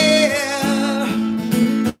air.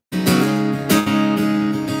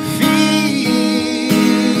 Feel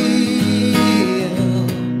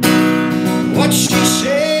what she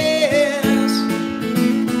shares.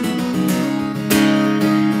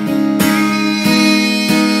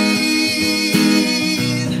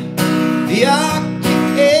 Breathe the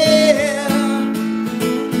Arctic air.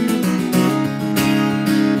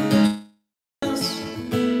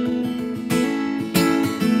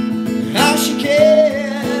 How she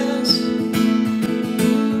cares.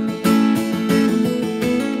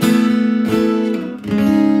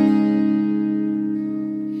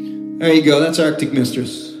 There you go, that's Arctic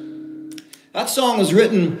Mistress. That song was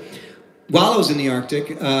written while I was in the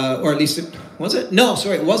Arctic, or at least it was it? No,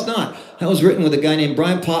 sorry, it was not. That was written with a guy named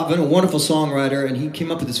Brian Potvin, a wonderful songwriter, and he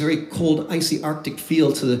came up with this very cold, icy Arctic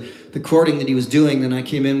feel to the recording that he was doing. Then I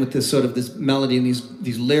came in with this sort of this melody and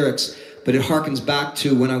these lyrics, but it harkens back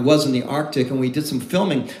to when I was in the Arctic and we did some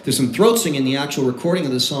filming. There's some throat singing in the actual recording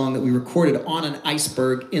of the song that we recorded on an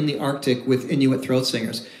iceberg in the Arctic with Inuit throat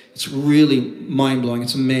singers. It's really mind-blowing.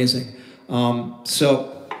 It's amazing.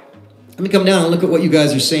 So let me come down and look at what you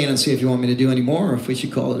guys are saying and see if you want me to do any more or if we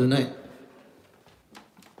should call it a night.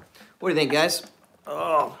 What do you think, guys?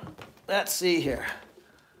 Oh, let's see here.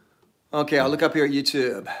 Okay, I'll look up here at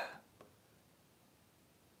YouTube.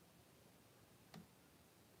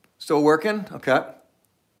 Still working? Okay.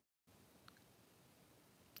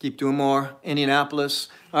 Keep doing more. Indianapolis.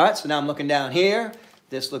 All right, so now I'm looking down here.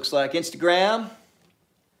 This looks like Instagram.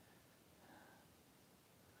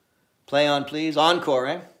 Play on, please. Encore,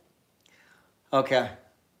 eh? Okay.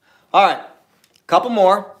 All right. Couple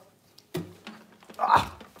more.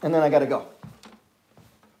 And then I got to go.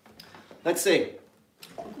 Let's see.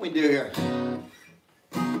 What can we do here?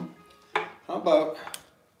 How about...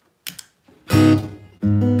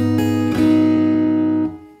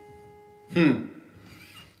 I'm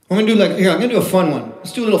going to do like... Here, I'm going to do a fun one.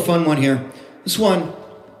 Let's do a little fun one here. This one...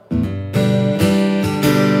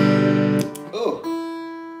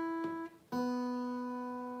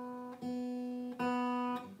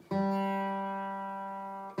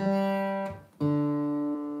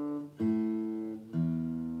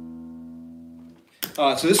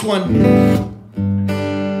 So this one,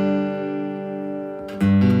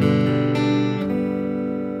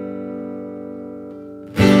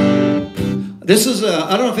 This is,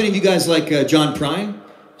 I don't know if any of you guys like John Prine.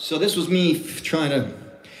 So this was me trying to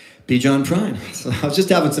be John Prine. So I was just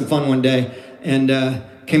having some fun one day and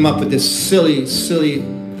came up with this silly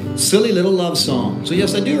little love song. So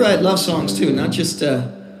yes, I do write love songs too, not just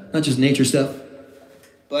nature stuff.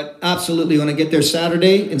 But absolutely, when I get there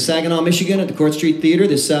Saturday in Saginaw, Michigan at the Court Street Theater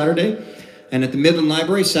this Saturday, and at the Midland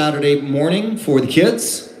Library Saturday morning for the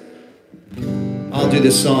kids, I'll do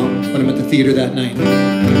this song when I'm at the theater that night.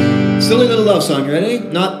 Silly little love song, you ready?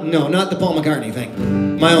 Not the Paul McCartney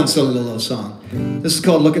thing. My own silly little love song. This is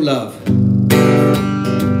called Look at Love.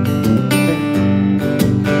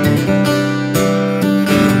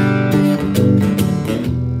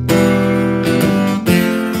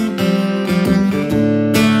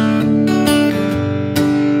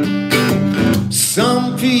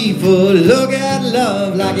 Some people look at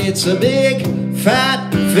love like it's a big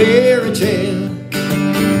fat fairy tale.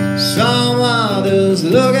 Some others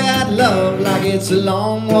look at love like it's a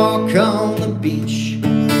long walk on the beach.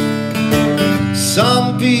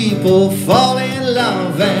 Some people fall in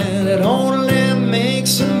love and it only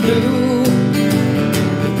makes them blue.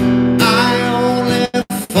 I only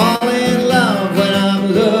fall in love when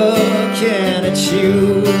I'm looking at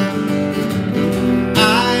you.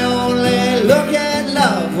 I only look at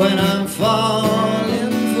love when I'm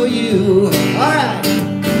falling for you. Alright.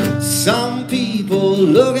 Some people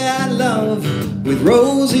look at love with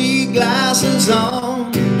rosy glasses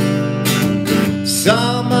on.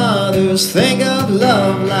 Some others think of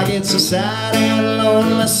love like it's a sad and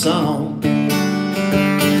lonely song.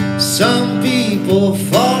 Some people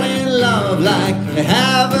fall in love like they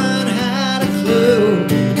haven't had a clue.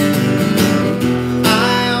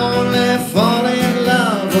 I only fall in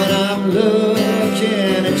love when I'm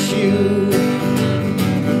looking at you.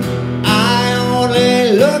 I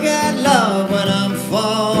only look at love when I'm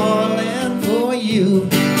falling for you.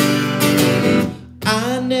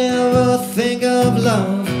 I never think of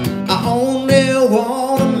love, I only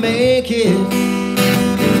want to make it.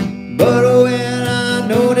 But when I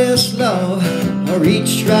notice love, I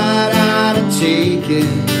reach right out and take it.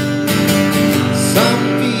 Some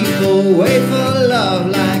people wait for love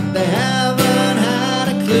like they haven't had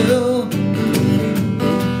a clue.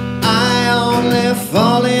 I only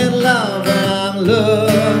fall in love when I'm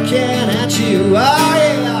looking at you. Oh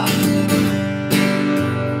yeah.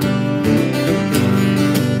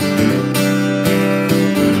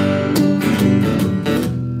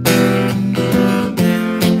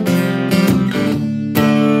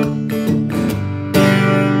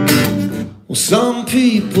 Well, some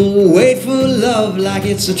people wait for love like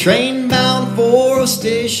it's a train bound for a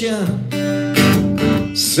station.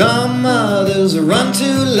 Some others run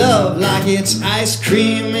to love like it's ice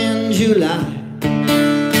cream in July.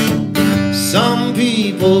 Some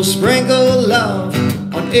people sprinkle love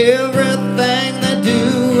on everything they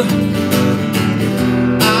do.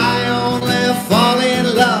 I only fall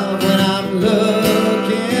in love when I'm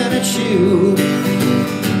looking at you.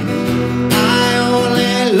 I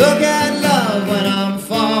only look at love when I'm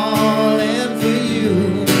falling for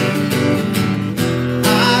you.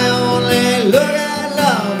 I only look at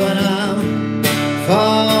love when I'm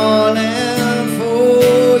falling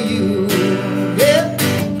for you. Yeah.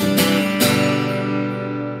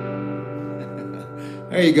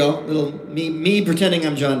 There you go. Little me pretending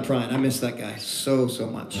I'm John Prine. I miss that guy so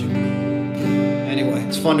much. Anyway,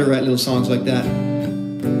 it's fun to write little songs like that.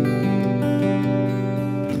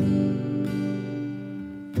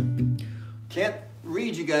 Can't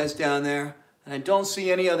read you guys down there, and I don't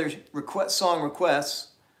see any other song requests,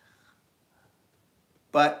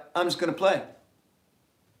 but I'm just going to play.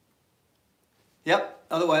 Yep,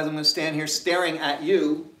 otherwise I'm going to stand here staring at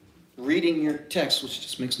you, reading your text, which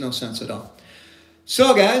just makes no sense at all.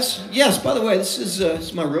 So guys, yes, by the way, this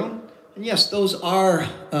is my room, and yes, those are,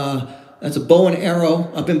 that's a bow and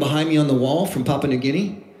arrow up in behind me on the wall from Papua New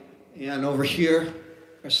Guinea, and over here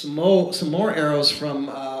are some more arrows from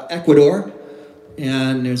Ecuador.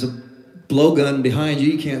 And there's a blowgun behind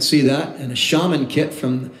you can't see that, and a shaman kit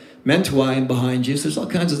from Mentawai behind you. So there's all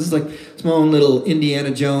kinds of, this is like it's my own little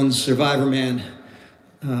Indiana Jones Survivorman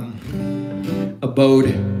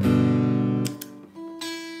abode.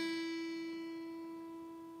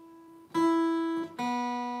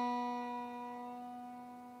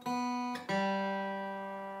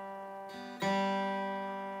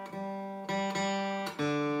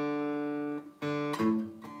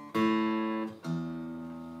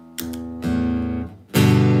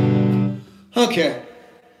 Okay,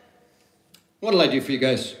 what'll I do for you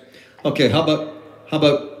guys? Okay, how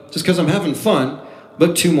about just because I'm having fun,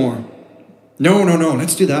 but two more. No,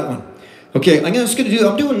 let's do that one. Okay,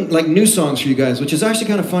 I'm doing like new songs for you guys, which is actually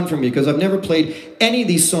kind of fun for me because I've never played any of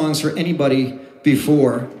these songs for anybody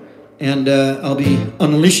before. And I'll be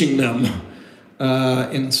unleashing them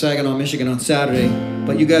in Saginaw, Michigan on Saturday.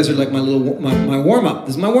 But you guys are like my warm-up.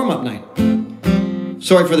 This is my warm-up night.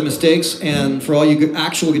 Sorry for the mistakes, and for all you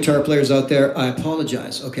actual guitar players out there, I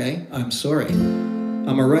apologize, okay? I'm sorry.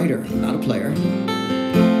 I'm a writer, not a player.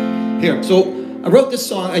 Here, so I wrote this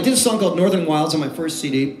song. I did a song called Northern Wilds on my first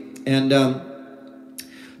CD, and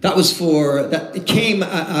that was for, it came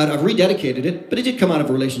out, I've rededicated it, but it did come out of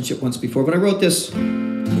a relationship once before, but I wrote this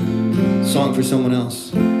song for someone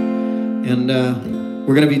else. And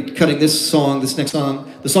we're going to be cutting this next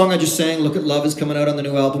song. The song I just sang, Look at Love, is coming out on the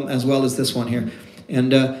new album, as well as this one here.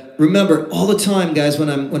 And remember, all the time, guys, when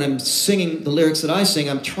I'm singing the lyrics that I sing,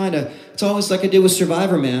 I'm trying to, it's always like I did with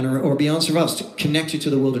Survivorman or Beyond Survival, to connect you to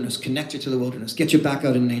the wilderness, connect you to the wilderness, get you back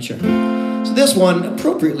out in nature. So this one,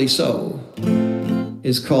 appropriately so,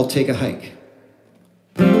 is called Take a Hike.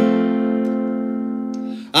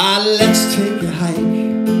 Let's take a hike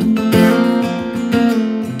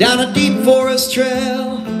down a deep forest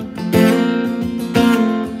trail,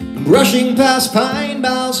 brushing past pine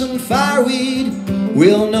boughs and fireweed.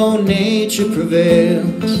 We'll know nature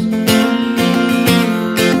prevails.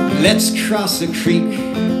 Let's cross a creek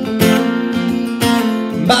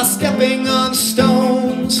by stepping on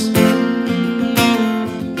stones,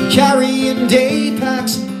 carrying day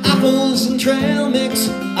packs, apples and trail mix,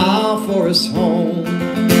 our forest home.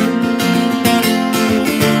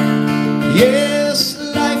 Yes,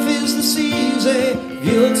 life is the season.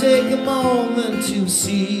 You'll take a moment to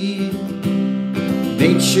see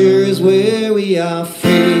nature is where we are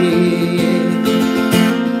free.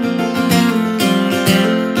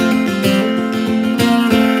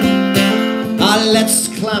 Let's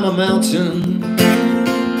climb a mountain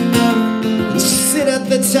and sit at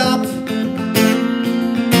the top,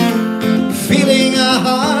 feeling our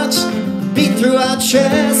hearts beat through our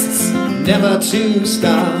chests, never to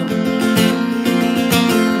stop.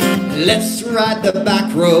 Let's ride the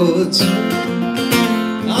back roads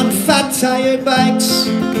on fat tired bikes,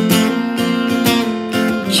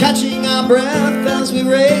 catching our breath as we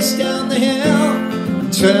race down the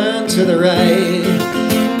hill, turn to the right.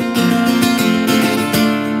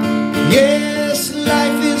 Yes,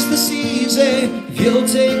 life is the season. If you'll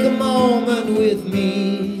take a moment with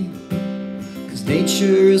me, 'cause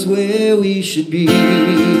nature is where we should be.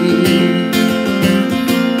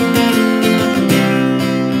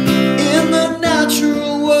 In the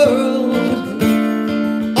natural world,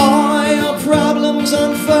 all your problems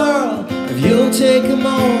unfurl. If you'll take a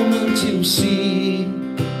moment to see,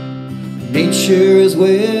 nature is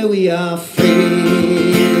where we are free.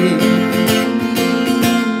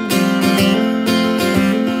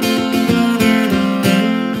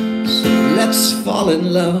 Fall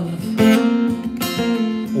in love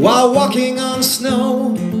while walking on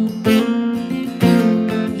snow.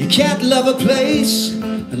 You can't love a place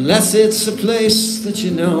unless it's a place that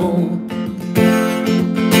you know.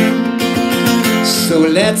 So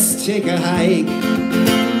let's take a hike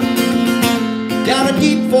down a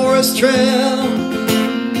deep forest trail,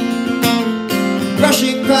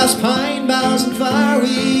 brushing past pine boughs and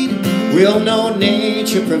fireweed. We'll know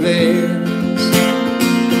nature prevails.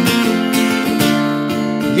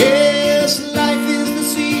 Yes, life is the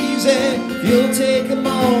season. You'll take a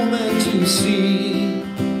moment to see,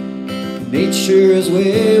 nature is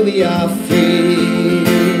where we are free.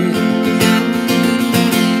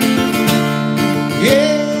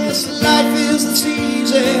 Yes, life is the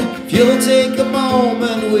season. You'll take a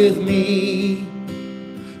moment with me,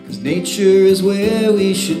 'cause nature is where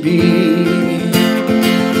we should be.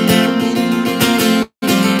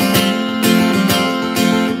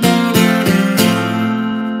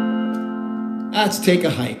 Let's take a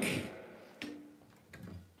hike.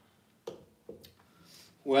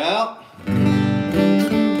 Well,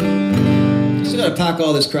 still gotta pack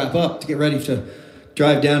all this crap up to get ready to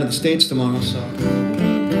drive down to the States tomorrow, so.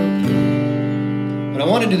 But I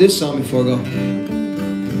want to do this song before I go.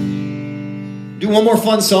 Do one more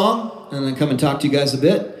fun song, and then come and talk to you guys a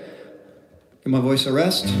bit. Give my voice a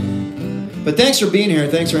rest. But thanks for being here.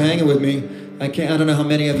 Thanks for hanging with me. I don't know how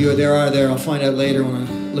many of you there are there. I'll find out later when I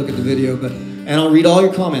look at the video, and I'll read all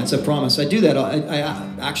your comments, I promise. I do that. I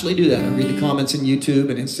actually do that. I read the comments on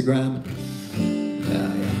YouTube and Instagram.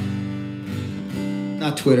 Yeah.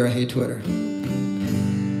 Not Twitter. I hate Twitter.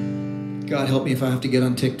 God help me if I have to get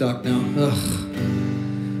on TikTok now.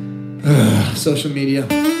 Ugh. Social media.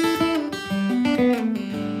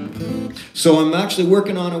 So I'm actually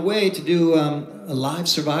working on a way to do a live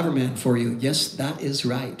Survivorman for you. Yes, that is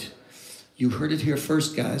right. You heard it here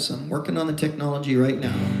first, guys. I'm working on the technology right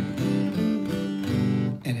now.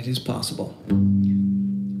 And it is possible.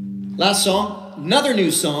 Last song, another new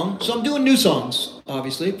song. So I'm doing new songs,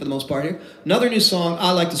 obviously, for the most part here. Another new song.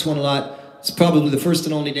 I like this one a lot. It's probably the first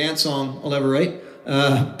and only dance song I'll ever write.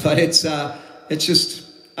 But it's just,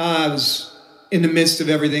 I was in the midst of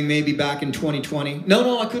everything maybe back in 2020.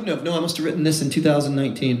 No, I couldn't have. No, I must have written this in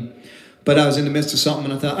 2019. But I was in the midst of something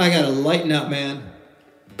and I thought, I gotta lighten up, man.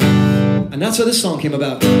 And that's how this song came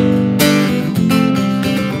about.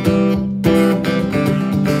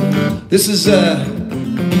 This is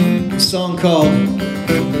a song called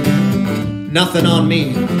Nothing on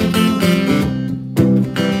Me.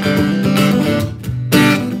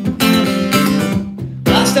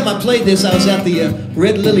 Last time I played this, I was at the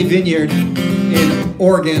Red Lily Vineyard in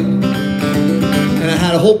Oregon. And I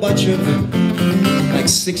had a whole bunch of like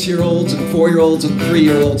 6-year-olds and 4-year-olds and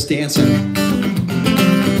 3-year-olds dancing.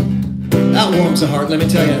 That warms the heart, let me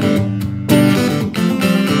tell you.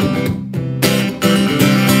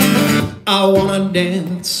 I wanna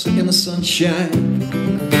dance in the sunshine.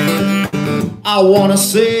 I wanna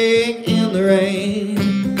sing in the rain.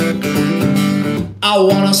 I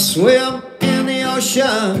wanna swim in the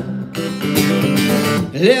ocean,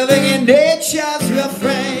 living in nature's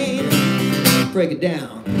refrain. Break it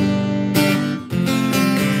down.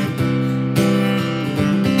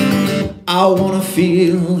 I wanna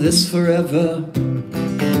feel this forever,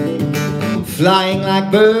 flying like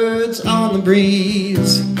birds on the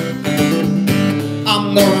breeze.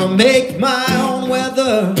 I'm gonna make my own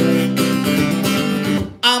weather.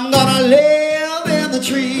 I'm gonna live in the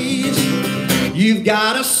trees. You've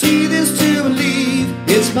gotta see this to believe.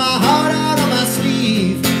 It's my heart out on my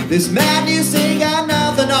sleeve. This madness ain't got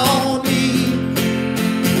nothing on me.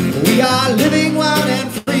 We are living wild and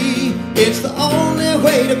free. It's the only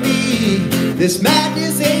way to be. This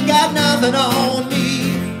madness ain't got nothing on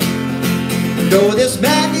me. No, this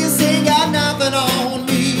madness ain't got nothing on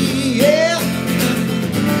me. Yeah.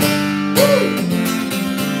 Woo.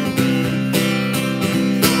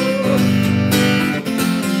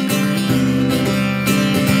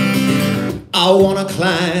 I wanna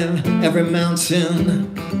climb every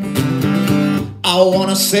mountain. I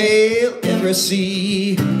wanna sail every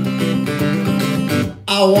sea.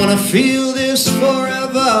 I wanna feel this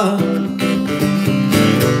forever.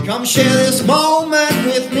 Come share this moment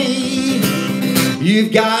with me.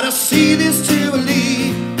 You've gotta see this to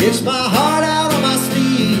believe. It's my heart out on my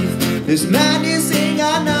sleeve. This madness ain't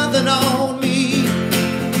got nothing on me.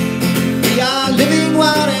 We are living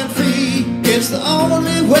wild and free. It's the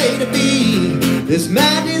only way to be. This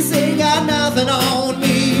madness ain't got nothing on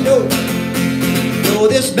me. No, no,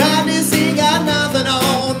 this madness ain't got nothing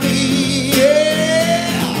on me. Yeah.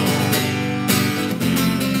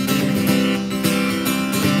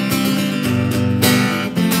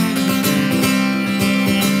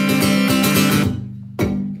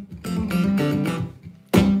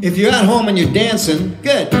 If you're at home and you're dancing,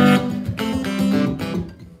 good.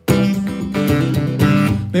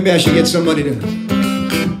 Maybe I should get somebody to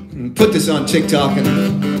put this on TikTok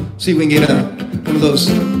and see if we can get one of those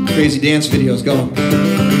crazy dance videos going.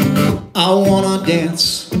 I wanna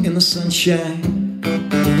dance in the sunshine.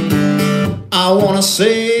 I wanna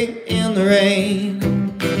sing in the rain.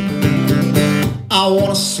 I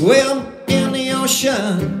wanna swim in the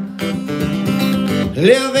ocean,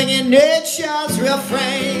 living in nature's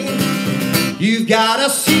refrain. You've gotta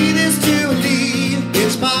see this to believe.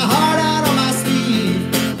 It's my heart out on my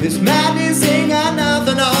sleeve. This madness ain't got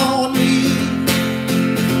nothing on me.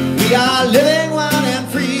 We are living wild and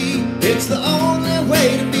free. It's the only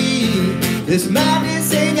way to be. This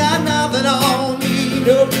madness ain't got nothing on me.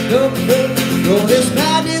 No, no, no, no. This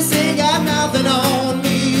madness ain't got nothing on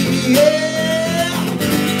me. Yeah.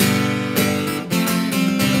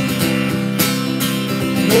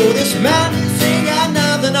 No, this madness ain't got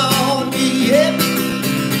nothing on me. Yeah.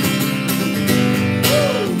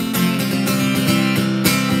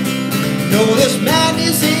 No, this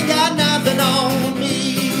madness ain't got nothing on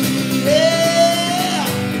me. Yeah.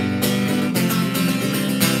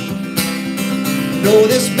 No,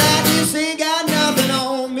 this madness ain't got nothing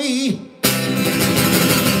on me.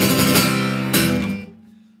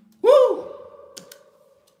 Woo!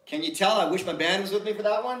 Can you tell I wish my band was with me for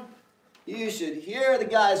that one? You should hear the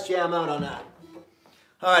guys jam out on that.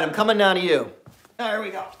 All right, I'm coming down to you. There we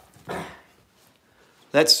go.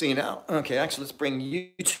 Let's see now. Okay, actually, let's bring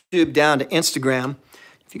YouTube down to Instagram.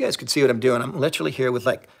 If you guys could see what I'm doing, I'm literally here with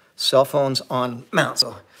like cell phones on mount.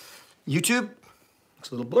 So YouTube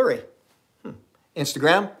looks a little blurry.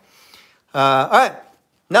 Instagram. All right,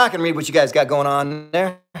 now I can read what you guys got going on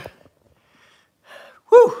there.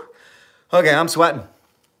 Whew. Okay, I'm sweating.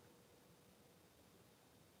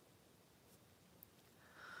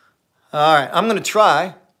 All right, I'm going to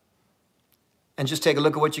try and just take a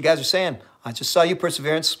look at what you guys are saying. I just saw you,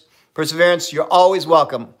 Perseverance. Perseverance, you're always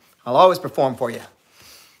welcome. I'll always perform for you.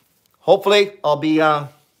 Hopefully, I'll be,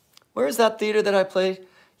 where is that theater that I played?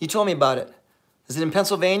 You told me about it. Is it in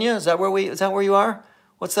Pennsylvania? Is that where you are?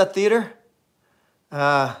 What's that theater?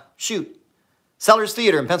 Shoot. Sellers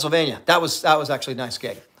Theater in Pennsylvania. That was actually a nice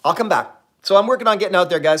gig. I'll come back. So I'm working on getting out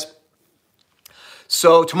there, guys.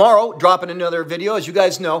 So tomorrow, dropping another video. As you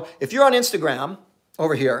guys know, if you're on Instagram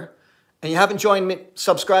over here and you haven't joined me,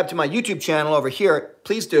 subscribe to my YouTube channel over here,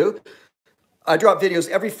 please do. I drop videos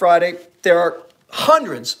every Friday. There are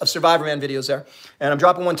hundreds of Survivorman videos there, and I'm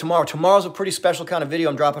dropping one tomorrow. Tomorrow's a pretty special kind of video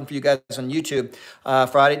I'm dropping for you guys on YouTube.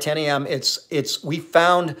 Friday, 10 a.m. We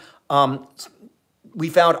found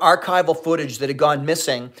archival footage that had gone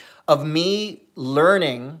missing of me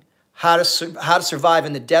learning how to survive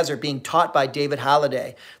in the desert, being taught by David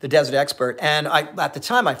Halliday, the desert expert. And at the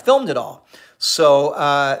time, I filmed it all. So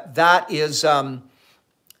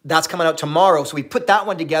that's coming out tomorrow. So we put that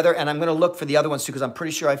one together, and I'm going to look for the other ones too, because I'm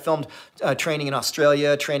pretty sure I filmed training in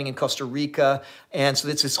Australia, training in Costa Rica. And so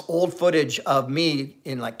it's this old footage of me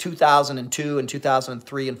in like 2002 and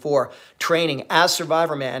 2003 and 4, training as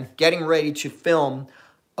Survivorman, getting ready to film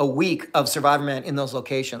a week of Survivorman in those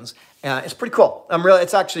locations. It's pretty cool.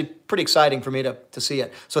 It's actually pretty exciting for me to see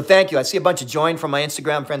it. So thank you. I see a bunch of join from my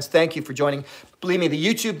Instagram friends. Thank you for joining. Believe me, the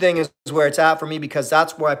YouTube thing is where it's at for me, because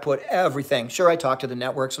that's where I put everything. Sure, I talk to the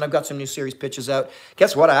networks, and I've got some new series pitches out.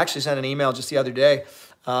 Guess what? I actually sent an email just the other day,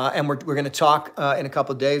 and we're going to talk in a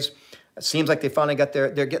couple of days. It seems like they finally got they're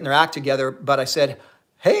getting their act together. But I said,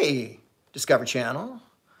 hey, Discovery Channel,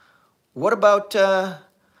 what about a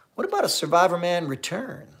Survivorman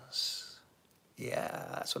Returns? Yeah,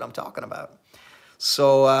 that's what I'm talking about.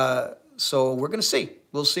 So we're going to see.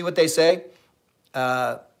 We'll see what they say.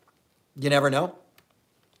 You never know.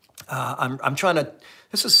 I'm trying to,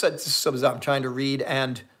 this is so bizarre. I'm trying to read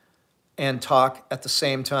and talk at the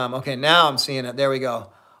same time. Okay, now I'm seeing it. There we go.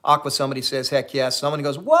 Aqua, somebody says, heck yes. Someone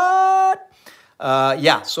goes, what?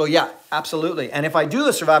 Yeah, so yeah, absolutely. And if I do the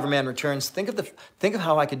Survivorman Returns, think of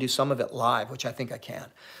how I could do some of it live, which I think I can.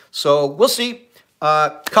 So we'll see.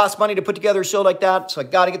 Costs money to put together a show like that, so I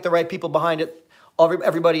got to get the right people behind it,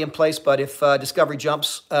 everybody in place. But if Discovery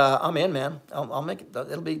jumps, I'm in, man. I'll make it.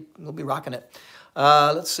 We'll be rocking it.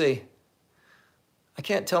 Let's see. I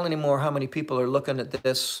can't tell anymore how many people are looking at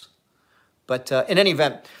this, but in any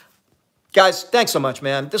event, guys, thanks so much,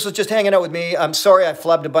 man. This was just hanging out with me. I'm sorry I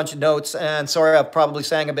flubbed a bunch of notes, and sorry I probably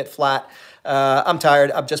sang a bit flat. I'm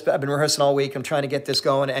tired. I've been rehearsing all week. I'm trying to get this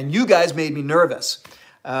going, and you guys made me nervous.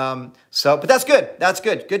 But that's good. That's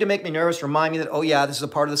good. Good to make me nervous. Remind me that, oh yeah, this is a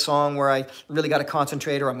part of the song where I really got to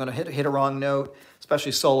concentrate, or I'm going to hit a wrong note,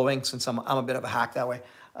 especially soloing, since I'm a bit of a hack that way.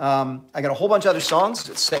 I got a whole bunch of other songs.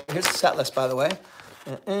 Here's the set list, by the way.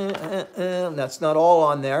 That's not all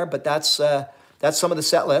on there, but that's some of the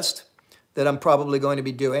set list that I'm probably going to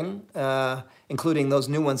be doing, including those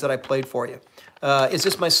new ones that I played for you. Is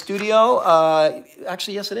this my studio?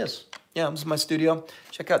 Actually, yes, it is. Yeah, this is my studio.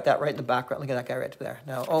 Check out that right in the background. Look at that guy right there.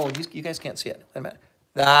 Now, oh, you guys can't see it. Wait a minute.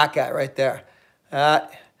 That guy right there.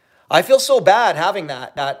 I feel so bad having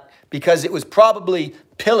that because it was probably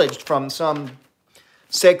pillaged from some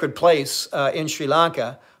sacred place in Sri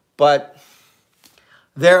Lanka, but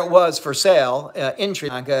there it was for sale in Sri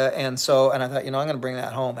Lanka, and I thought, I'm going to bring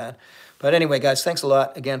that home, man. But anyway, guys, thanks a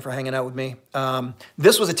lot again for hanging out with me.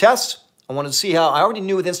 This was a test. I wanted to see how, I already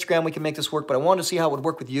knew with Instagram we could make this work, but I wanted to see how it would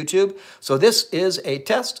work with YouTube. So this is a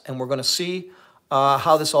test, and we're going to see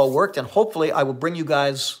how this all worked. And hopefully I will bring you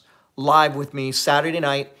guys live with me Saturday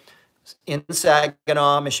night in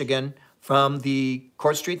Saginaw, Michigan, from the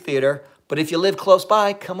Court Street Theater. But if you live close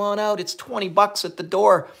by, come on out. It's $20 at the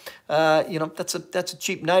door. That's a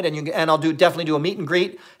cheap night, and I'll definitely do a meet and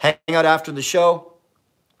greet, hang out after the show,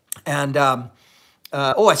 and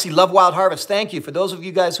I see Love Wild Harvest. Thank you. For those of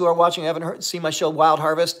you guys who are watching, haven't seen my show Wild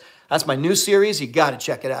Harvest, that's my new series. You got to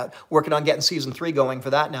check it out. Working on getting season 3 going for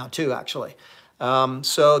that now too, actually.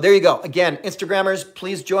 So there you go. Again, Instagrammers,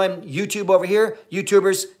 please join YouTube over here.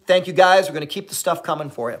 YouTubers, thank you guys. We're going to keep the stuff coming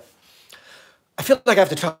for you. I feel like I have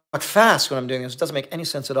to talk fast when I'm doing this. It doesn't make any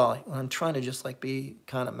sense at all. I'm trying to just be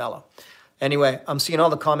kind of mellow. Anyway, I'm seeing all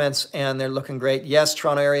the comments and they're looking great. Yes,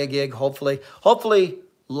 Toronto area gig, hopefully. Hopefully,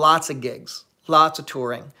 lots of gigs. Lots of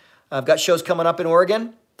touring. I've got shows coming up in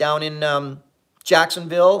Oregon, down in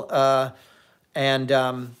Jacksonville, and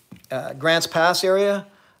Grants Pass area,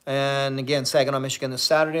 and again, Saginaw, Michigan this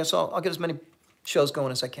Saturday. So I'll get as many shows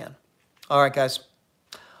going as I can. All right, guys.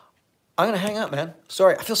 I'm gonna hang up, man.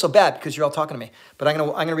 Sorry, I feel so bad because you're all talking to me. But I'm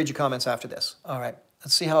gonna read your comments after this. All right.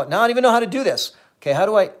 Let's see how. Now I don't even know how to do this. Okay, how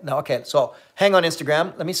do I? No. Okay, so hang on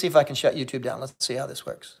Instagram. Let me see if I can shut YouTube down. Let's see how this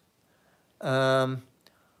works.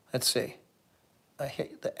 Let's see. I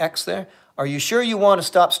hit the X there. Are you sure you want to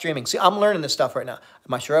stop streaming? See, I'm learning this stuff right now.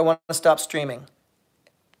 Am I sure I want to stop streaming?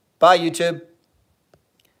 Bye, YouTube.